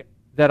thing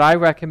that I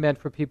recommend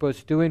for people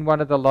is doing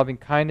one of the loving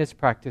kindness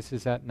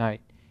practices at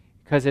night,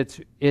 because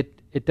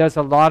it does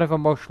a lot of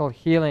emotional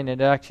healing and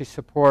it actually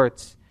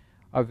supports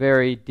a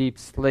very deep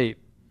sleep.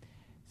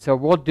 So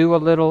we'll do a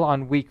little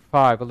on week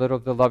 5, a little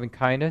of the loving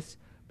kindness,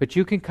 but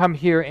you can come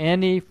here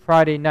any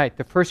Friday night,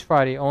 the first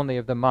Friday only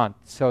of the month.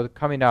 So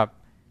coming up,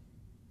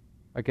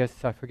 I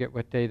guess I forget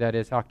what day that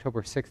is,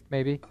 October 6th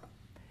maybe.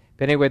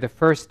 But anyway, the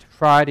first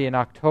Friday in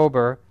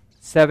October,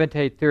 7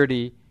 to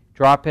 8:30,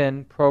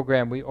 drop-in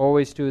program. We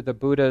always do the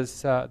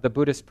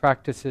Buddhist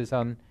practices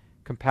on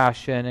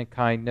compassion and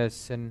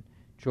kindness and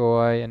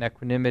joy and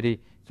equanimity.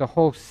 It's a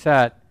whole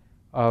set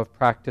of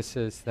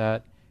practices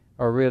that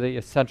are really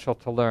essential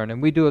to learn.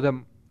 And we do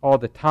them all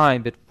the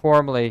time, but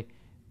formally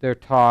they're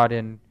taught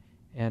and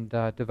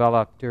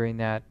developed during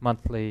that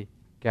monthly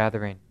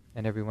gathering,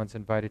 and everyone's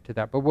invited to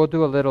that. But we'll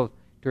do a little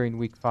during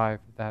week 5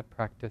 of that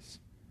practice.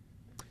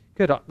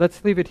 Good.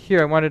 Let's leave it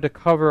here. I wanted to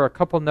cover a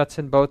couple nuts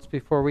and bolts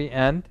before we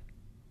end.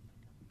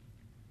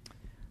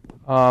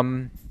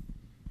 The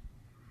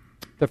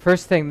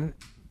first thing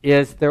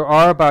is there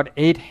are about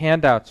 8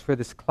 handouts for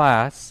this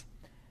class,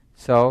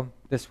 so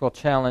this will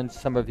challenge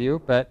some of you,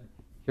 but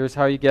here's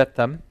how you get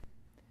them.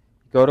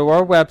 Go to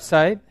our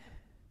website,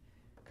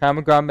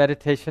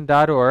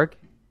 commongroundmeditation.org,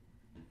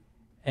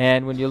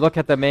 and when you look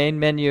at the main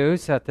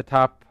menus at the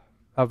top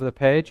of the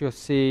page, you'll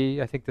see,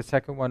 I think the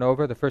second one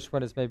over, the first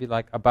one is maybe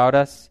like About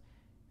Us,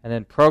 and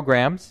then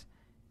Programs.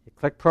 You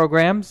click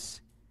Programs,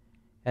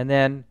 and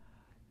then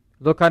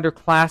look under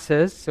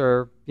Classes,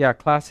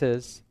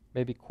 Classes,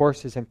 maybe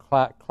Courses and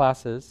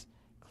Classes.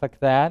 Click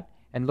that,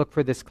 and look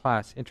for this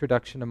class,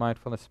 Introduction to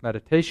Mindfulness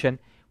Meditation.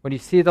 When you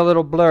see the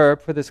little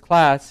blurb for this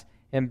class,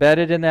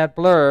 embedded in that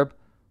blurb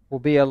will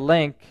be a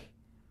link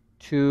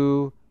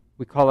to,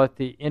 we call it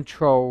the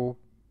intro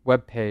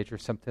webpage or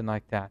something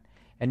like that.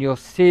 And you'll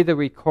see the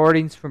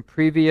recordings from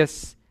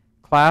previous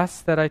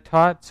class that I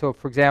taught. So,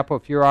 for example,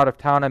 if you're out of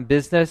town on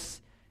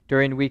business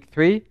during week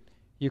 3,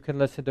 you can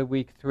listen to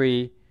week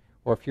 3.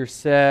 Or if you're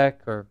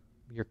sick or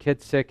your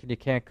kid's sick and you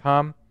can't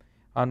come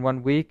on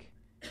 1 week,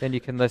 then you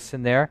can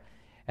listen there.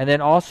 And then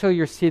also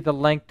you'll see the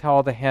link to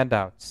all the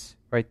handouts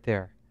right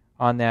there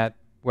on that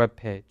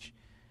webpage.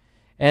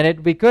 And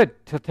it'd be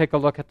good to take a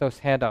look at those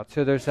handouts.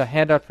 So there's a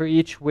handout for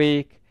each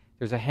week.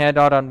 There's a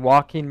handout on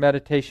walking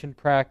meditation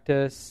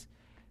practice.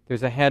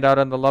 There's a handout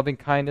on the loving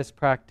kindness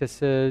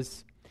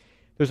practices.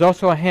 There's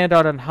also a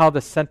handout on how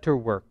the center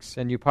works.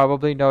 And you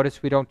probably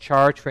notice we don't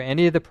charge for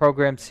any of the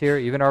programs here,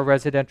 even our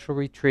residential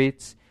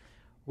retreats.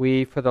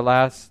 We, for the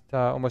last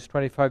almost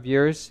 25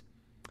 years,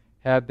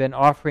 have been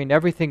offering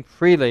everything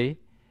freely.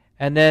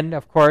 And then,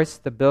 of course,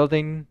 the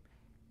building,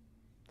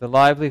 the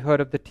livelihood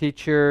of the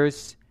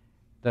teachers,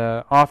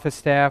 the office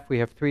staff, we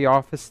have 3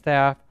 office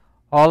staff,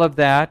 all of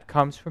that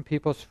comes from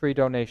people's free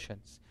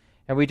donations.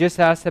 And we just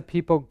ask that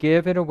people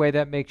give in a way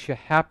that makes you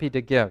happy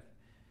to give.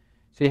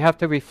 So you have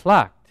to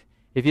reflect.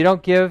 If you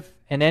don't give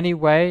in any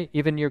way,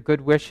 even your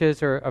good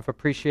wishes or of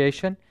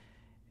appreciation,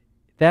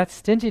 that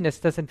stinginess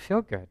doesn't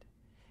feel good.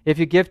 If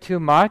you give too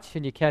much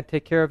and you can't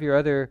take care of your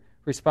other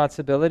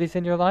responsibilities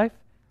in your life,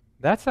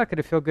 that's not going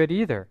to feel good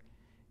either.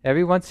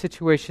 Everyone's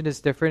situation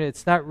is different.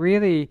 It's not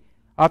really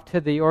up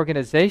to the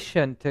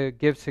organization to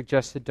give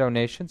suggested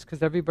donations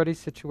because everybody's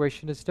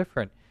situation is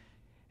different.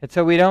 And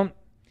so we don't,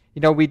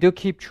 we do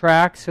keep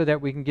track so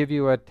that we can give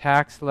you a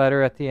tax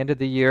letter at the end of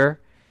the year.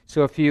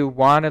 So if you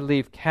want to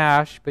leave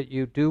cash, but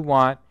you do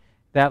want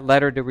that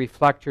letter to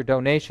reflect your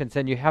donations,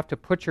 then you have to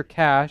put your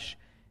cash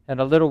in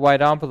a little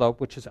white envelope,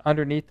 which is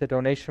underneath the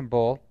donation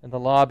bowl in the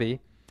lobby,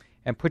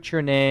 and put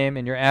your name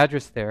and your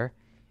address there.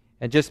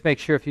 And just make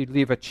sure if you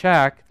leave a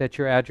check that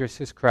your address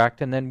is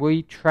correct. And then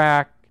we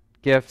track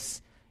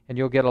gifts, and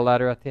you'll get a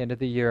letter at the end of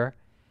the year.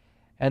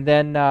 And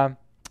then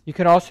you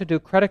can also do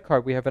credit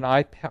card. We have an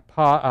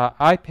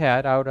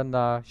iPad out on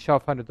the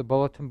shelf under the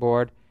bulletin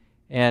board,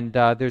 and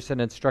there's an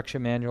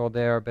instruction manual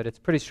there, but it's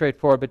pretty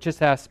straightforward. But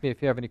just ask me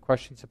if you have any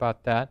questions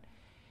about that.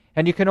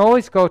 And you can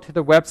always go to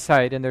the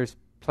website, and there's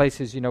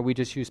places, we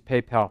just use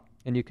PayPal,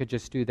 and you could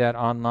just do that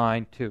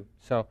online too.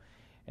 So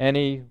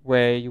any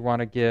way you want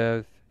to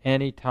give,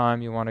 any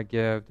time you want to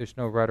give, there's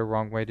no right or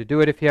wrong way to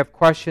do it. If you have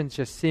questions,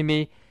 just see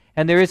me.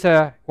 And there is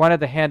one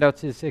of the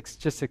handouts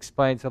just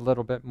explains a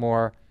little bit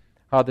more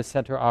how the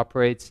center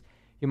operates.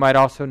 You might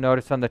also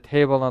notice on the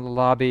table in the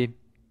lobby,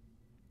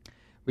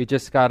 we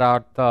just got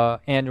out the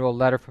annual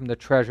letter from the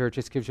treasurer. It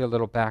just gives you a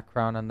little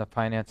background on the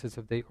finances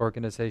of the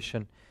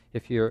organization.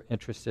 If you're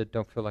interested,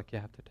 don't feel like you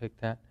have to take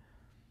that.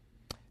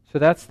 So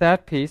that's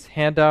that piece.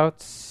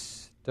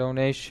 Handouts,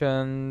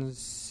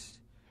 donations.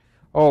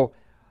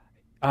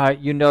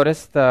 You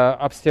notice the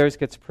upstairs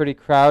gets pretty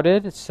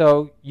crowded,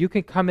 so you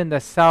can come in the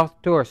south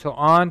door. So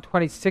on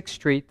 26th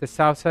Street, the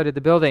south side of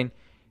the building,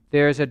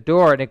 there's a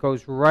door, and it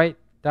goes right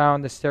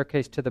down the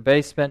staircase to the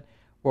basement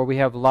where we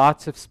have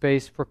lots of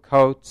space for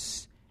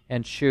coats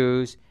and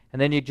shoes.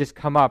 And then you just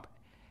come up,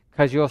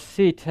 because you'll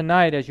see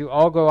tonight as you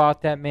all go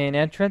out that main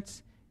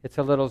entrance, it's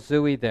a little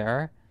zooey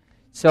there.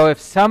 So if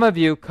some of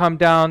you come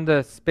down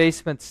the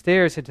basement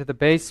stairs into the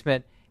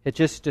basement, it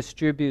just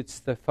distributes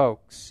the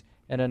folks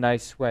in a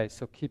nice way.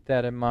 So keep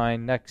that in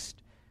mind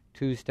next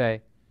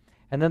Tuesday.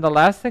 And then the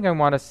last thing I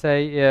want to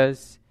say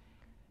is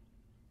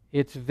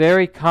it's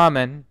very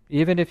common,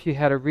 even if you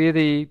had a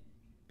really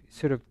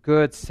sort of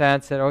good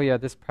sense that,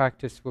 this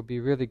practice will be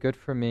really good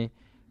for me,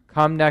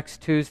 come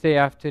next Tuesday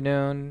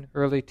afternoon,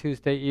 early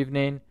Tuesday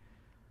evening,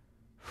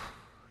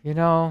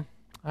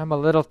 I'm a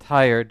little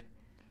tired.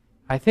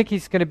 I think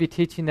he's going to be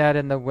teaching that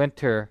in the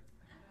winter,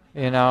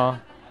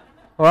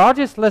 Or I'll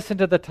just listen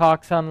to the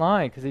talks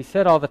online because he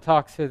said all the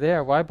talks are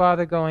there. Why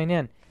bother going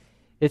in?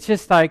 It's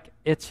just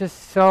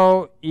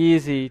so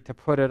easy to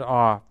put it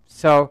off.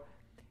 So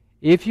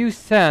if you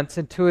sense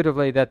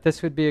intuitively that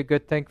this would be a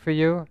good thing for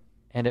you,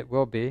 and it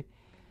will be,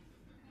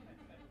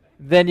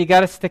 then you got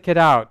to stick it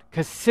out,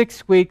 because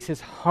 6 weeks is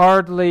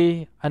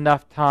hardly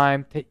enough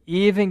time to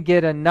even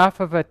get enough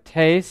of a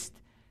taste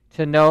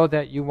to know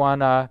that you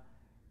want to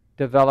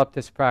develop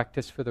this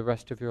practice for the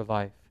rest of your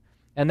life.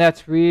 And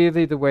that's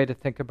really the way to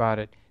think about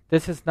it.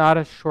 This is not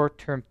a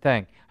short-term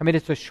thing.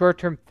 It's a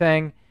short-term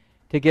thing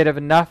to get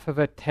enough of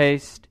a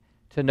taste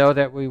to know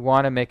that we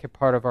want to make it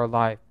part of our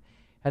life.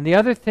 And the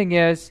other thing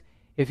is,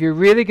 if you're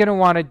really going to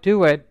want to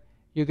do it,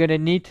 you're going to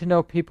need to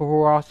know people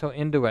who are also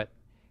into it,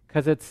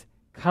 because it's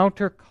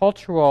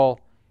countercultural.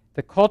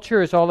 The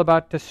culture is all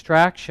about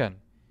distraction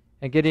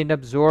and getting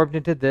absorbed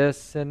into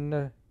this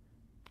and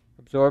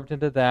absorbed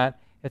into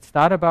that. It's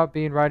not about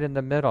being right in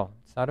the middle.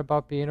 It's not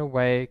about being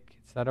awake.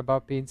 It's not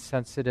about being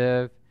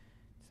sensitive.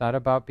 It's not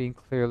about being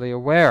clearly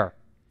aware.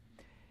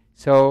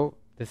 So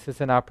this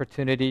is an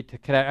opportunity to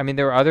connect.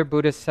 There are other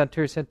Buddhist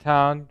centers in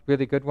town,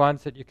 really good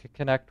ones that you could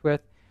connect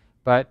with,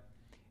 but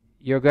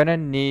you're going to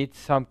need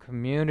some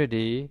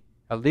community,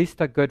 at least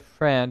a good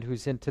friend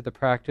who's into the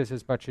practice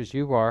as much as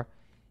you are,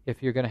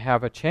 if you're going to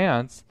have a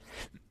chance,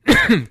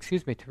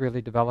 to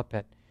really develop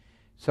it.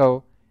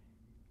 So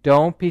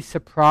don't be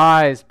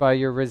surprised by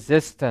your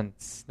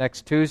resistance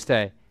next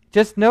Tuesday.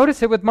 Just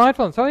notice it with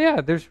mindfulness.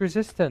 There's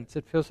resistance.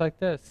 It feels like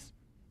this.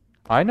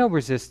 I know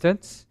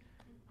resistance.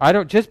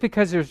 Just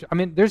because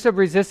there's a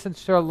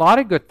resistance to a lot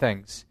of good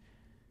things,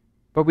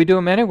 but we do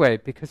them anyway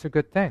because they're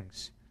good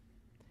things.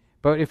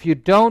 But if you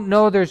don't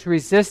know there's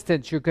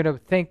resistance, you're going to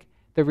think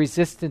the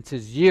resistance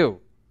is you.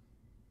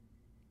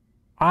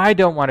 I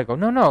don't want to go.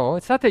 No,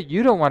 it's not that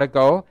you don't want to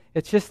go.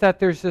 It's just that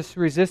there's this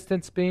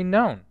resistance being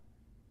known.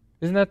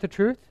 Isn't that the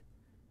truth?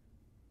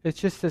 It's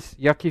just this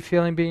yucky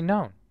feeling being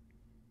known.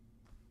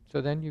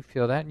 So then you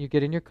feel that and you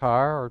get in your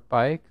car or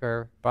bike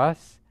or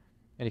bus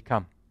and you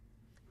come.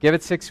 Give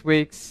it 6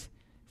 weeks.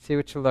 See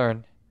what you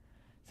learn.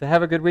 So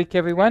have a good week,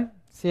 everyone.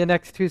 See you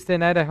next Tuesday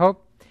night, I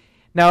hope.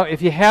 Now,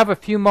 if you have a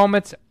few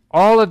moments,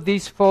 all of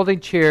these folding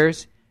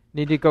chairs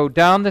need to go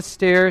down the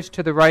stairs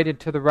to the right and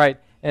to the right.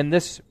 And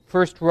this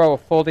first row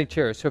of folding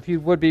chairs. So if you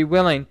would be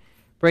willing,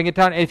 bring it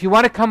down. And if you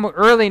want to come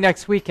early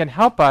next week and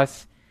help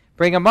us,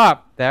 bring them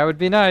up. That would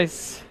be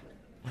nice.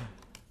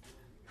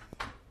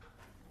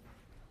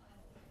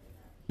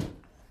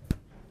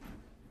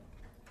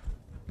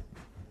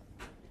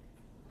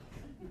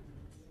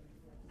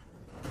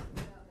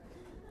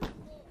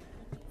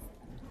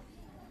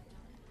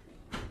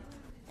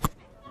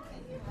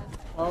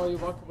 Oh, you're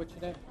welcome. What's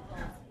your name?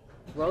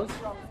 Rose?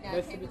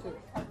 Nice to meet you.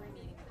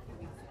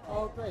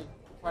 Oh, great.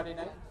 Friday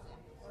night?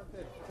 Oh,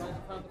 good. Glad you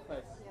found the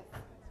place.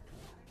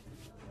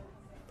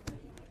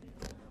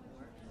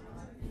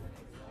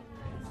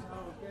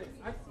 Oh, good.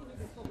 I've seen you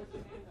before. What's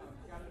your name now?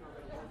 You got it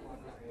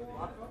already.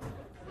 Rocco?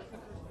 What's the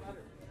first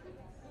letter?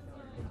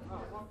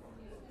 Oh, Rocco.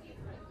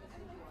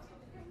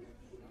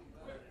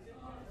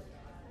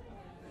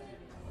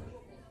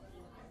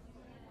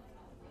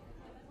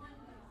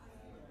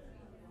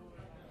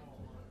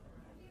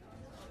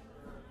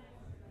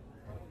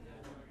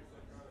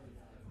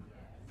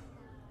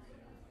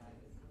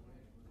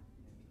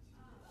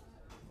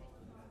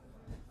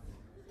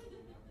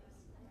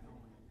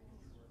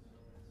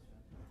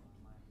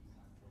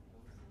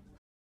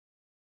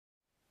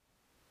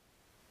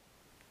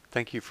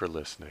 Thank you for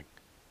listening.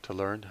 To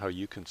learn how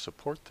you can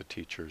support the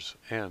teachers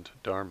and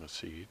Dharma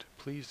Seed,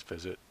 please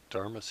visit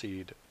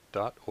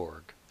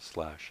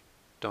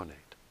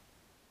dharmaseed.org/donate.